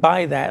can't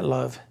buy that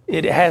love.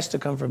 It has to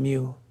come from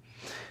you.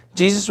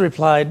 Jesus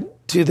replied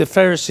to the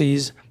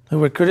Pharisees who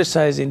were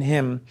criticizing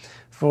him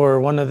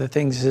for one of the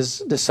things his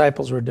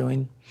disciples were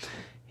doing.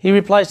 He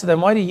replies to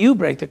them, why do you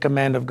break the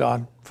command of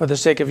God for the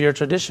sake of your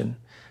tradition?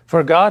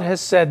 For God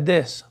has said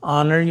this,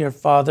 honor your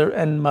father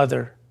and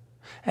mother,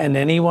 and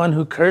anyone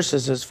who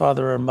curses his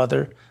father or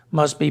mother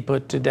must be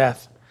put to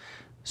death.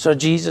 So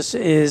Jesus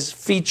is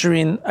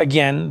featuring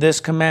again this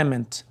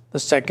commandment, the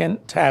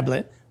second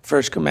tablet,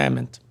 first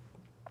commandment.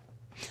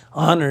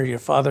 Honor your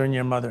father and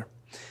your mother.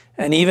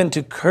 And even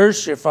to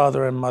curse your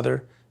father and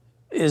mother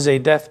is a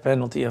death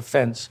penalty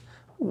offense.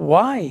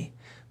 Why?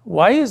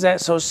 Why is that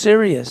so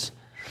serious?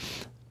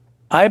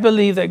 I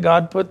believe that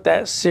God put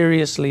that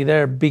seriously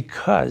there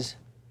because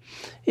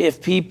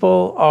if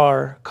people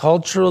are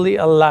culturally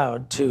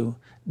allowed to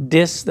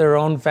diss their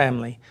own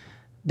family,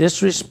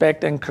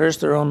 disrespect and curse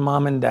their own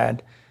mom and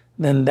dad,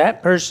 then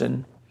that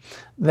person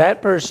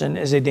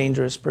is a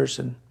dangerous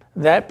person.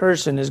 That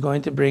person is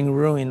going to bring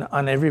ruin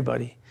on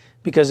everybody.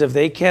 Because if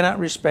they cannot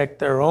respect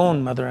their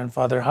own mother and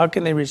father, how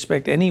can they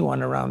respect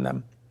anyone around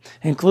them,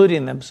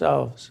 including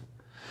themselves?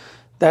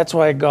 That's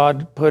why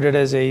God put it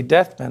as a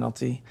death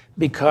penalty,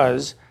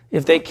 because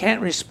if they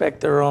can't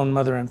respect their own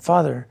mother and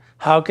father,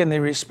 how can they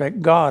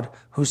respect God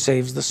who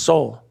saves the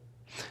soul?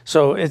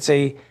 So it's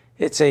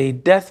a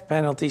death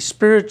penalty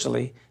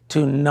spiritually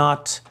to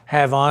not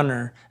have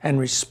honor and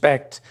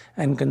respect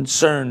and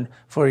concern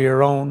for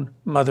your own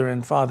mother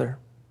and father.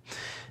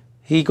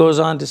 He goes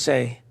on to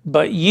say,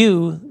 but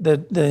you,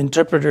 the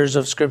interpreters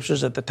of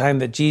scriptures at the time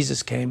that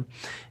Jesus came,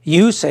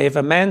 you say, if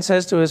a man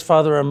says to his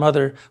father or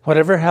mother,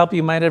 whatever help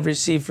you might have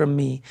received from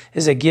me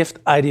is a gift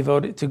I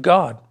devote it to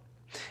God.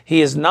 He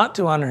is not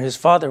to honor his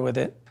father with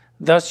it.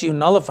 Thus you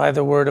nullify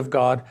the word of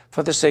God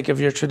for the sake of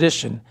your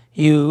tradition.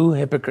 You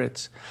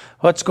hypocrites.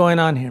 What's going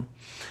on here?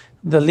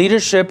 The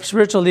leadership,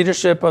 spiritual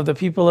leadership of the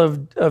people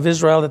of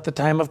Israel at the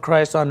time of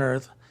Christ on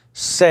earth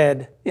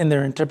said in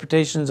their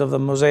interpretations of the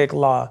Mosaic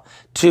law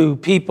to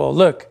people,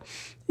 look,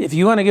 if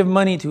you want to give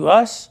money to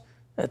us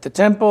at the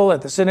temple,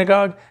 at the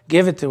synagogue,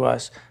 give it to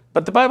us.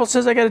 But the Bible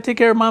says I got to take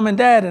care of mom and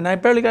dad, and I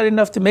barely got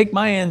enough to make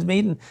my ends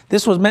meet, and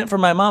this was meant for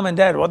my mom and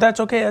dad. Well, that's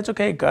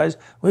okay, guys.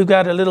 We've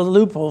got a little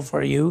loophole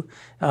for you.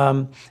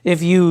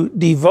 If you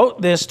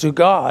devote this to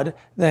God,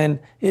 then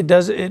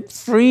it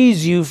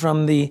frees you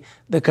from the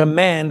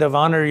command of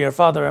honor your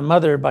father and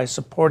mother by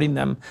supporting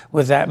them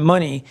with that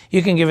money.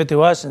 You can give it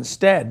to us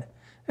instead.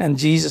 And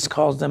Jesus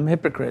calls them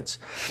hypocrites.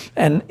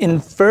 And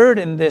inferred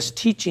in this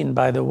teaching,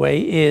 by the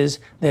way, is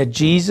that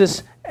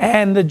Jesus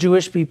and the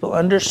Jewish people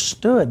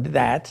understood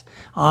that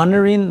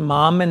honoring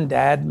mom and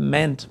dad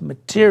meant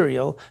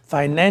material,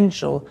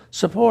 financial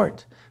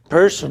support,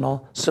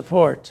 personal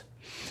support.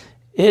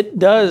 It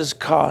does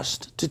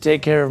cost to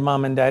take care of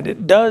mom and dad.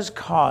 It does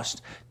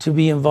cost to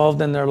be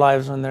involved in their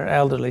lives when they're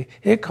elderly.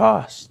 It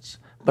costs,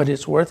 but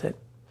it's worth it.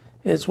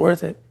 It's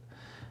worth it.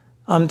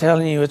 I'm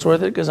telling you, it's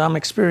worth it because I'm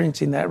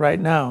experiencing that right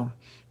now.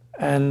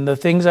 And the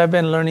things I've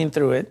been learning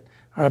through it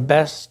are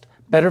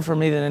better for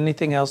me than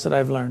anything else that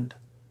I've learned.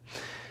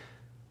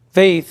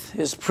 Faith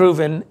is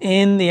proven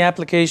in the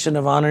application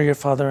of honor your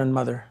father and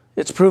mother.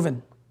 It's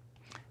proven.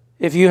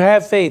 If you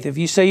have faith, if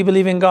you say you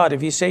believe in God,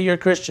 if you say you're a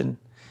Christian,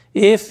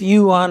 if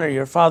you honor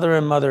your father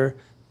and mother,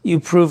 you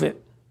prove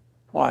it.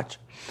 Watch.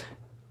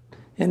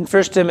 In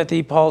 1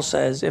 Timothy, Paul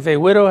says, if a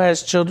widow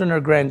has children or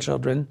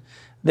grandchildren,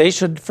 they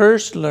should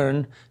first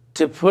learn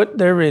to put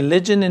their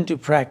religion into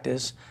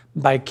practice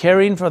by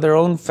caring for their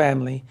own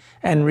family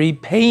and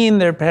repaying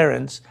their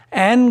parents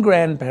and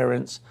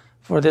grandparents,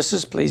 for this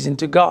is pleasing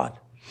to God.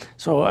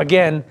 So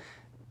again,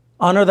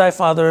 honor thy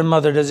father and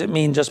mother, does it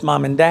mean just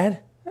mom and dad?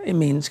 It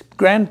means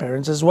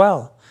grandparents as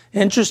well.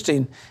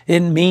 Interesting. It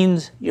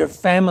means your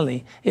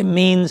family. It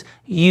means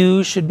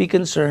you should be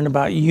concerned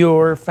about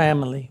your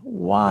family.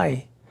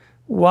 Why?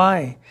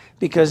 Why?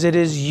 Because it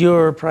is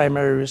your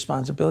primary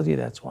responsibility,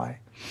 that's why.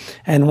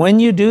 And when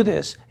you do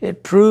this,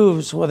 it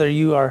proves whether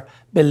you are a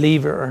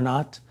believer or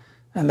not.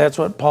 And that's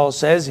what Paul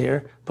says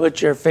here,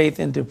 put your faith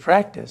into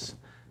practice.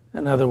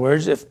 In other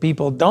words, if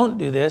people don't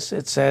do this,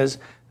 it says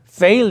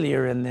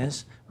failure in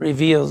this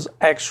reveals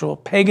actual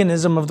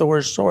paganism of the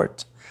worst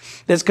sort.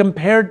 That's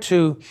compared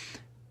to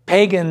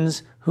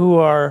pagans who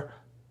are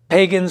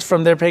pagans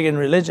from their pagan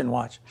religion.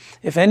 Watch.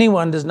 If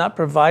anyone does not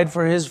provide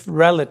for his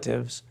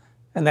relatives,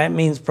 and that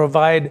means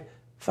provide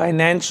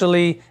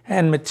financially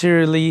and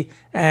materially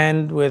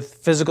and with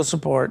physical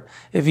support.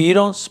 If you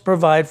don't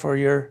provide for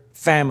your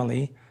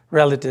family,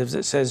 relatives,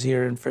 it says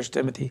here in 1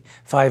 Timothy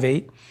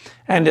 5:8,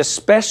 and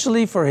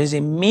especially for his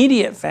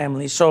immediate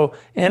family. So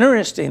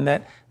interesting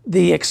that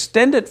the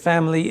extended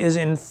family is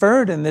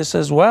inferred in this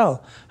as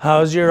well.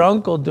 How's your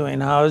uncle doing?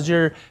 How's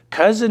your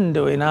cousin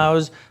doing?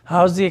 How's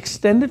the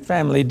extended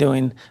family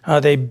doing?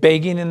 Are they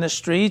begging in the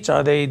streets?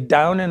 Are they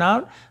down and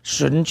out?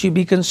 Shouldn't you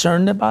be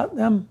concerned about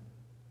them?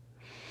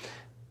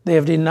 They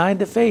have denied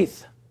the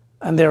faith,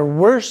 and they're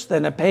worse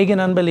than a pagan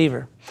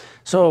unbeliever.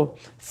 So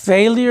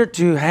failure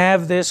to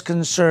have this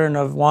concern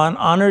of one,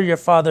 honor your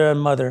father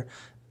and mother,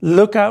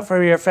 look out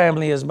for your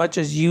family as much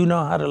as you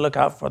know how to look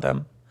out for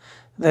them.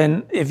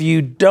 Then if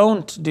you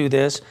don't do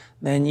this,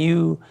 then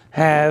you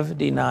have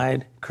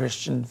denied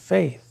Christian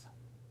faith.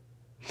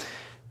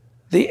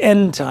 The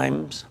end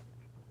times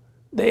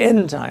The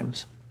end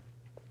times,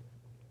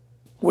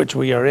 which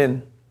we are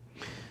in,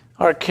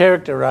 are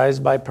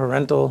characterized by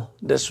parental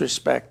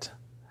disrespect.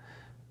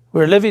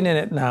 We're living in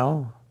it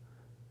now.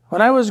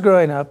 When I was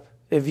growing up,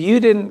 if you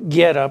didn't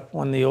get up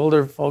when the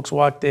older folks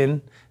walked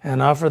in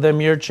and offer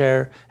them your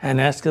chair and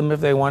ask them if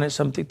they wanted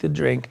something to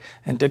drink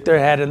and took their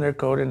hat and their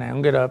coat and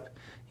hung it up,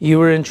 you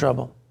were in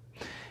trouble.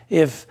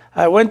 If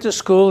I went to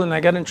school and I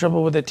got in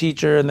trouble with a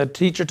teacher and the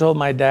teacher told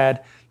my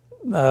dad,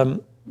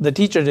 the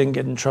teacher didn't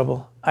get in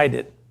trouble, I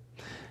did.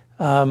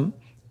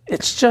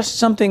 It's just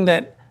something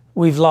that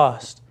we've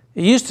lost.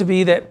 It used to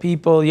be that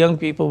young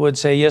people would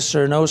say, yes,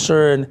 sir, no,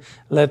 sir, and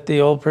let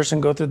the old person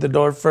go through the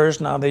door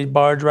first. Now they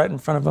barge right in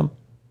front of them.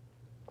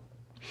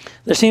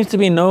 There seems to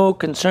be no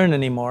concern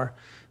anymore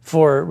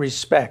for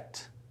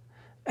respect.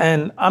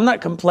 And I'm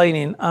not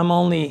complaining. I'm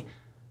only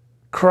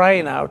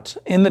crying out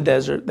in the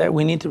desert that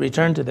we need to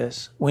return to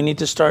this. We need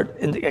to start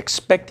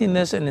expecting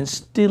this and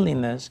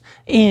instilling this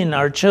in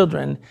our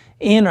children,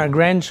 in our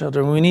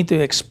grandchildren. We need to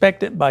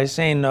expect it by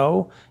saying,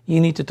 no, you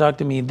need to talk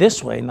to me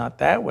this way, not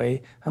that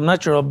way. I'm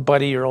not your old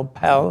buddy, your old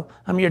pal.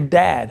 I'm your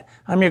dad.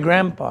 I'm your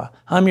grandpa.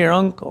 I'm your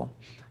uncle.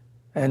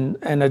 And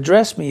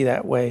address me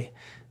that way.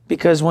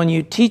 Because when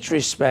you teach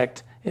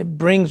respect, it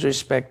brings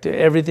respect to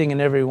everything and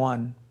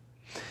everyone.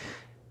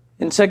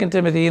 In 2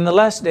 Timothy, in the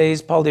last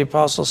days, Paul the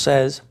Apostle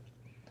says,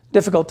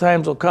 difficult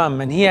times will come.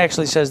 And he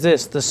actually says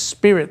this,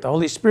 the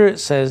Holy Spirit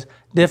says,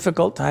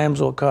 difficult times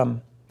will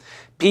come.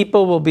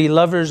 People will be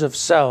lovers of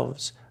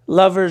selves,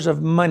 lovers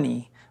of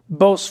money,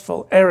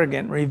 boastful,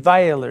 arrogant,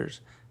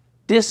 revilers,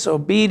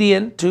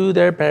 disobedient to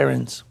their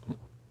parents.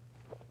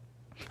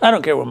 I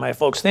don't care what my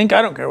folks think.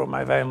 I don't care what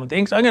my family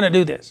thinks. I'm going to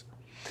do this.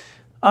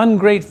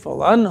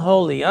 Ungrateful,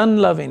 unholy,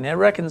 unloving,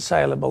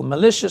 irreconcilable,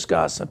 malicious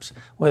gossips,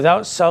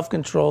 without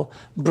self-control,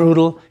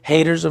 brutal,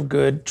 haters of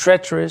good,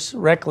 treacherous,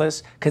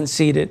 reckless,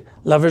 conceited,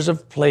 lovers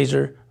of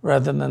pleasure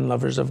rather than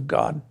lovers of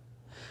God.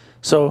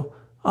 So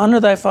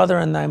honor thy father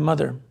and thy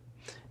mother.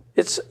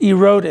 It's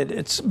eroded.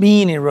 It's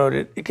being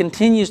eroded. It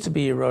continues to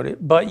be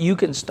eroded, but you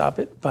can stop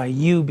it by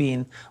you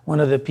being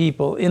one of the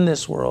people in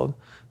this world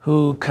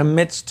who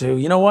commits to,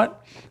 you know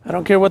what? I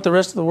don't care what the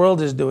rest of the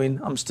world is doing.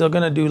 I'm still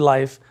going to do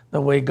life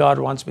the way God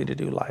wants me to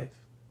do life.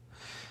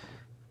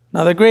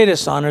 Now, the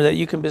greatest honor that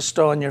you can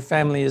bestow on your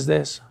family is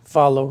this.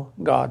 Follow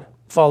God.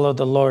 Follow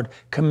the Lord.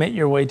 Commit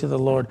your way to the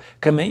Lord.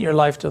 Commit your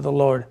life to the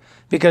Lord.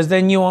 Because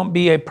then you won't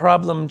be a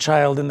problem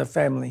child in the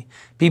family.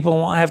 People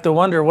won't have to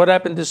wonder, what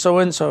happened to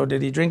so-and-so?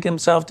 Did he drink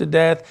himself to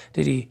death?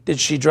 Did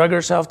she drug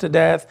herself to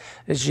death?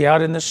 Is she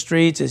out in the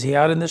streets? Is he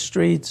out in the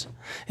streets?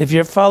 If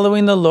you're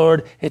following the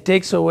Lord, it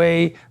takes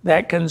away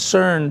that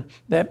concern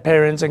that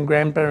parents and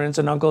grandparents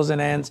and uncles and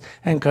aunts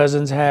and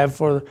cousins have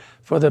for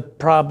the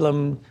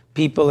problem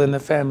people in the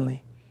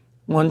family.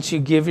 Once you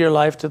give your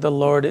life to the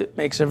Lord, it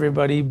makes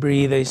everybody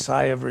breathe a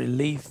sigh of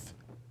relief.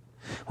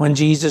 When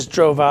Jesus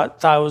drove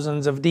out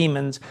thousands of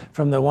demons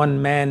from the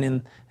one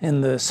man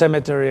in the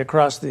cemetery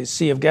across the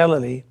Sea of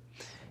Galilee,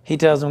 he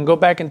tells them, go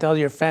back and tell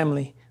your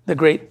family the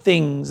great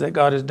things that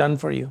God has done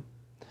for you.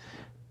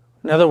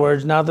 In other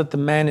words, now that the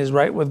man is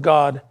right with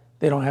God,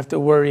 they don't have to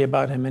worry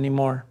about him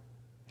anymore.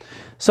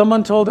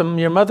 Someone told him,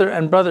 your mother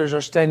and brothers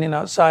are standing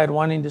outside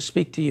wanting to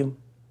speak to you.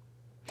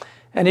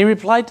 And he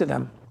replied to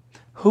them,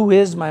 who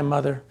is my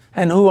mother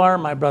and who are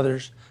my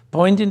brothers?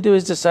 Pointing to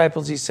his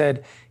disciples, he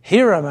said,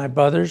 here are my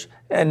brothers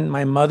and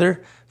my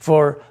mother,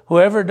 for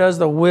whoever does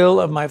the will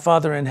of my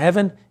Father in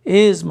heaven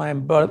is my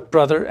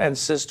brother and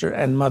sister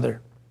and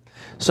mother.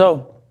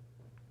 So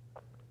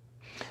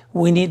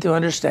we need to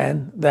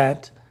understand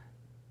that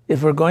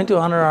if we're going to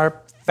honor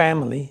our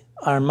family,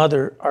 our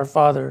mother, our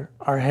father,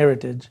 our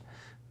heritage,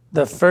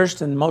 the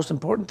first and most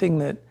important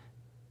thing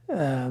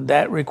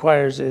that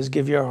requires is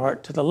give your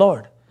heart to the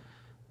Lord.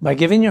 By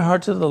giving your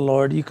heart to the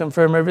Lord, you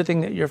confirm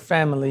everything that your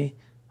family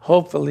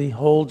hopefully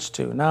holds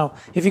to. Now,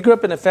 if you grew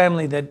up in a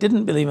family that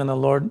didn't believe in the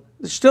Lord,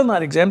 you're still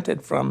not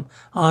exempted from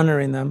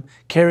honoring them,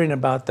 caring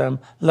about them,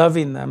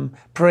 loving them,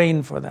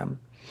 praying for them,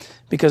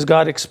 because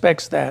God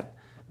expects that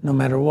no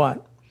matter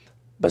what.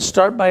 But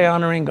start by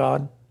honoring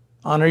God,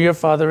 honor your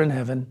Father in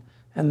heaven,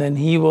 and then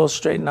He will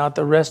straighten out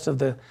the rest of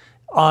the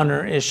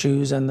honor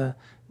issues and the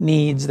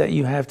needs that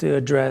you have to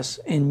address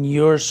in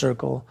your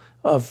circle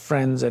of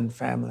friends and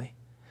family.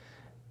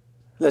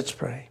 Let's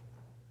pray.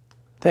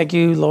 Thank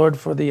you, Lord,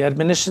 for the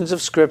admonitions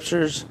of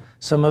scriptures.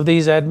 Some of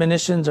these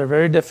admonitions are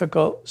very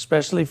difficult,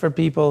 especially for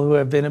people who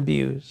have been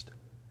abused,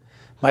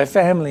 by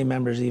family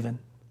members even,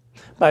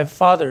 by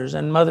fathers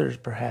and mothers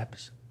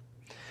perhaps.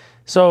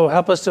 So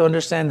help us to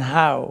understand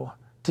how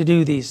to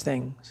do these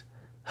things,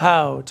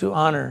 how to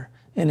honor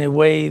in a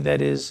way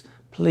that is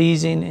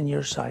pleasing in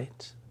your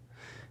sight.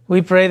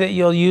 We pray that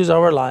you'll use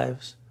our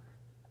lives,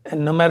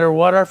 and no matter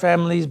what our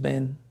family's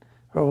been,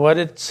 or what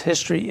its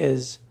history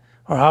is,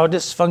 or how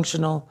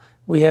dysfunctional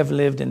we have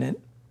lived in it,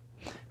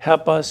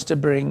 help us to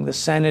bring the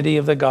sanity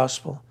of the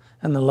gospel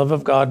and the love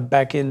of God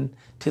back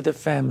into the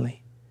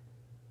family.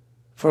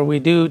 For we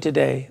do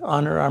today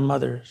honor our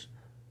mothers,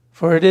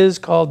 for it is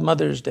called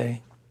Mother's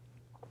Day.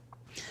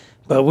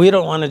 But we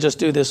don't want to just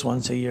do this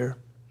once a year.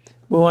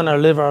 We want to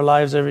live our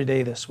lives every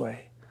day this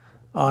way.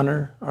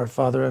 Honor our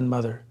father and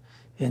mother.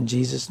 In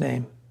Jesus'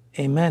 name,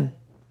 amen.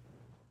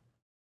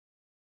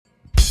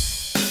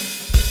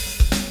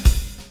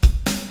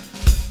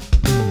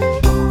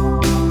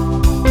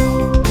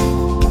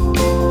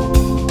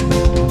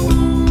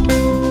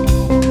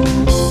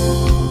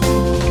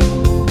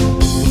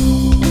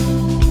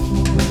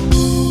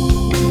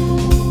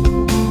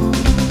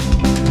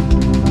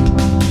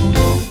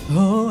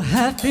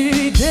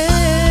 Happy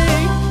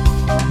day,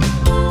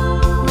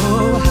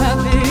 oh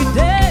happy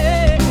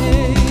day,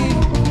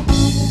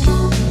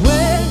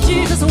 when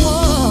Jesus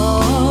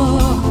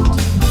walked,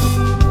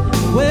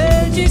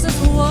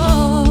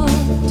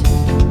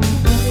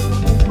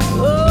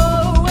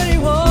 oh when he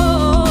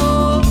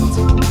walked,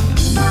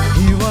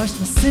 he washed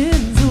my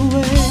sins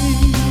away.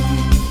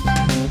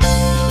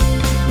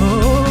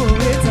 Oh,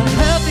 it's a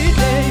happy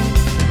day,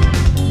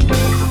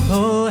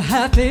 oh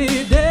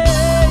happy day.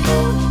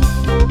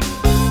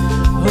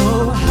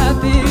 Oh,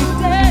 happy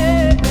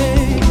day,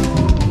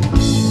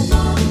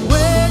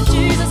 when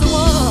Jesus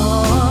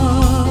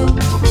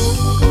walked,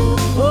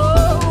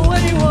 oh,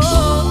 when he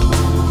walked,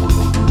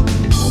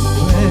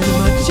 when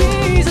my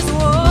Jesus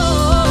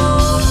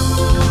walked,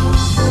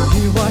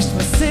 he washed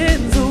my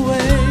sins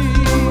away.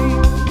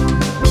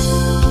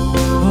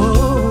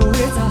 Oh,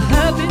 it's a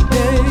happy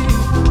day,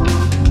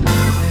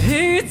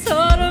 he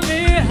taught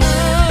me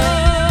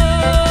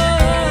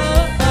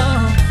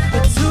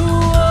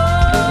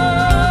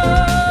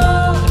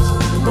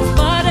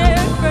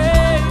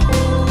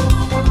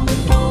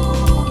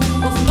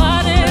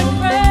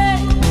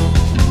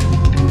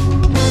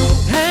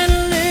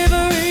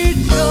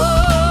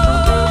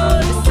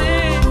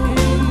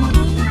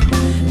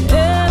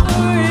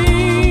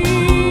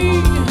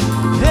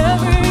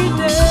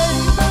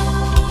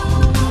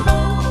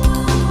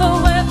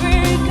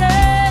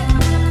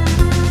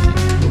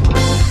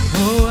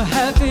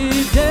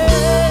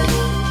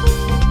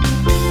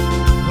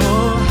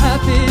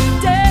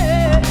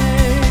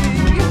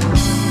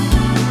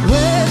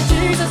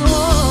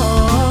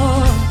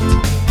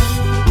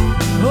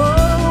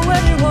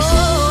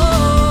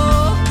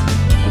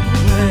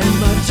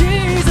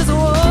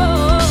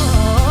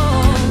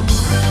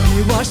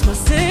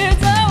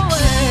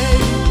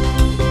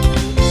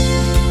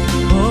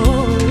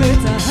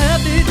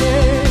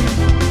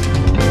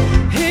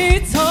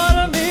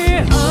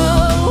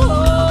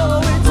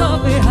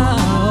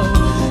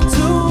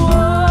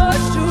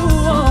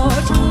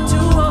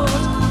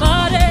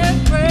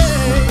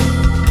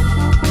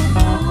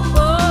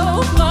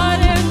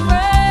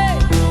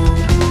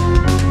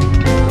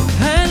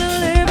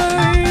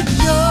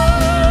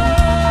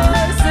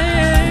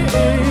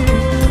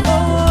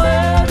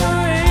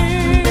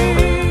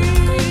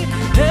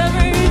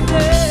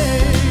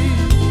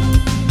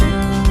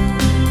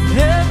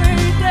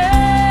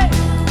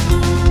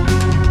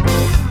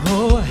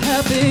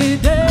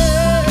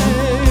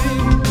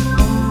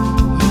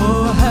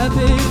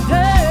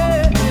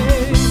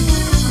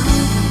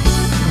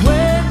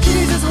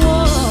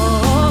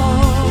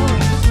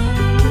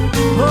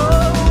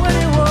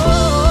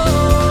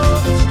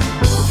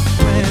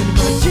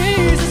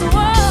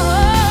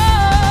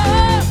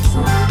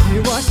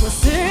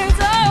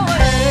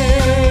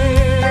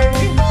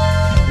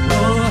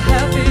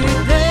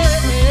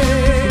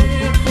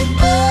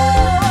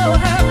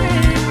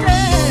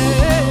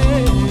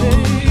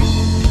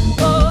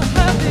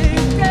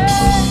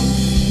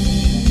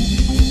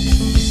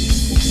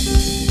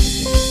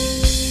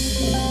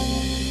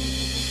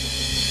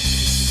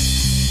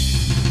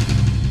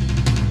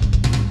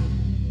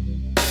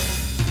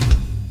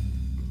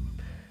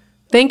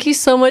Thank you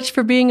so much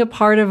for being a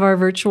part of our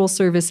virtual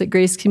service at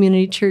Grace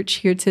Community Church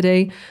here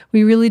today.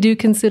 We really do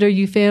consider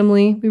you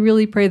family. We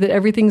really pray that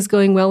everything's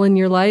going well in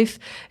your life.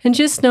 And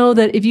just know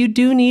that if you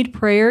do need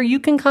prayer, you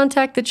can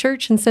contact the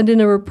church and send in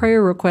a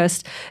prayer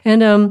request.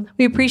 And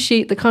we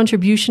appreciate the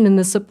contribution and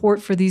the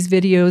support for these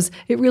videos.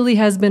 It really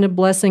has been a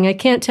blessing. I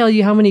can't tell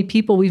you how many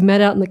people we've met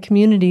out in the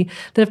community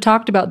that have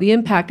talked about the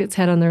impact it's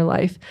had on their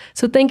life.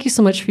 So thank you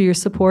so much for your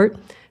support.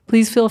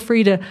 Please feel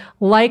free to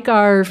like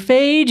our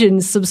page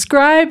and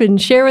subscribe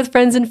and share with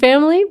friends and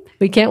family.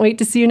 We can't wait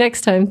to see you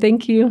next time.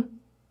 Thank you.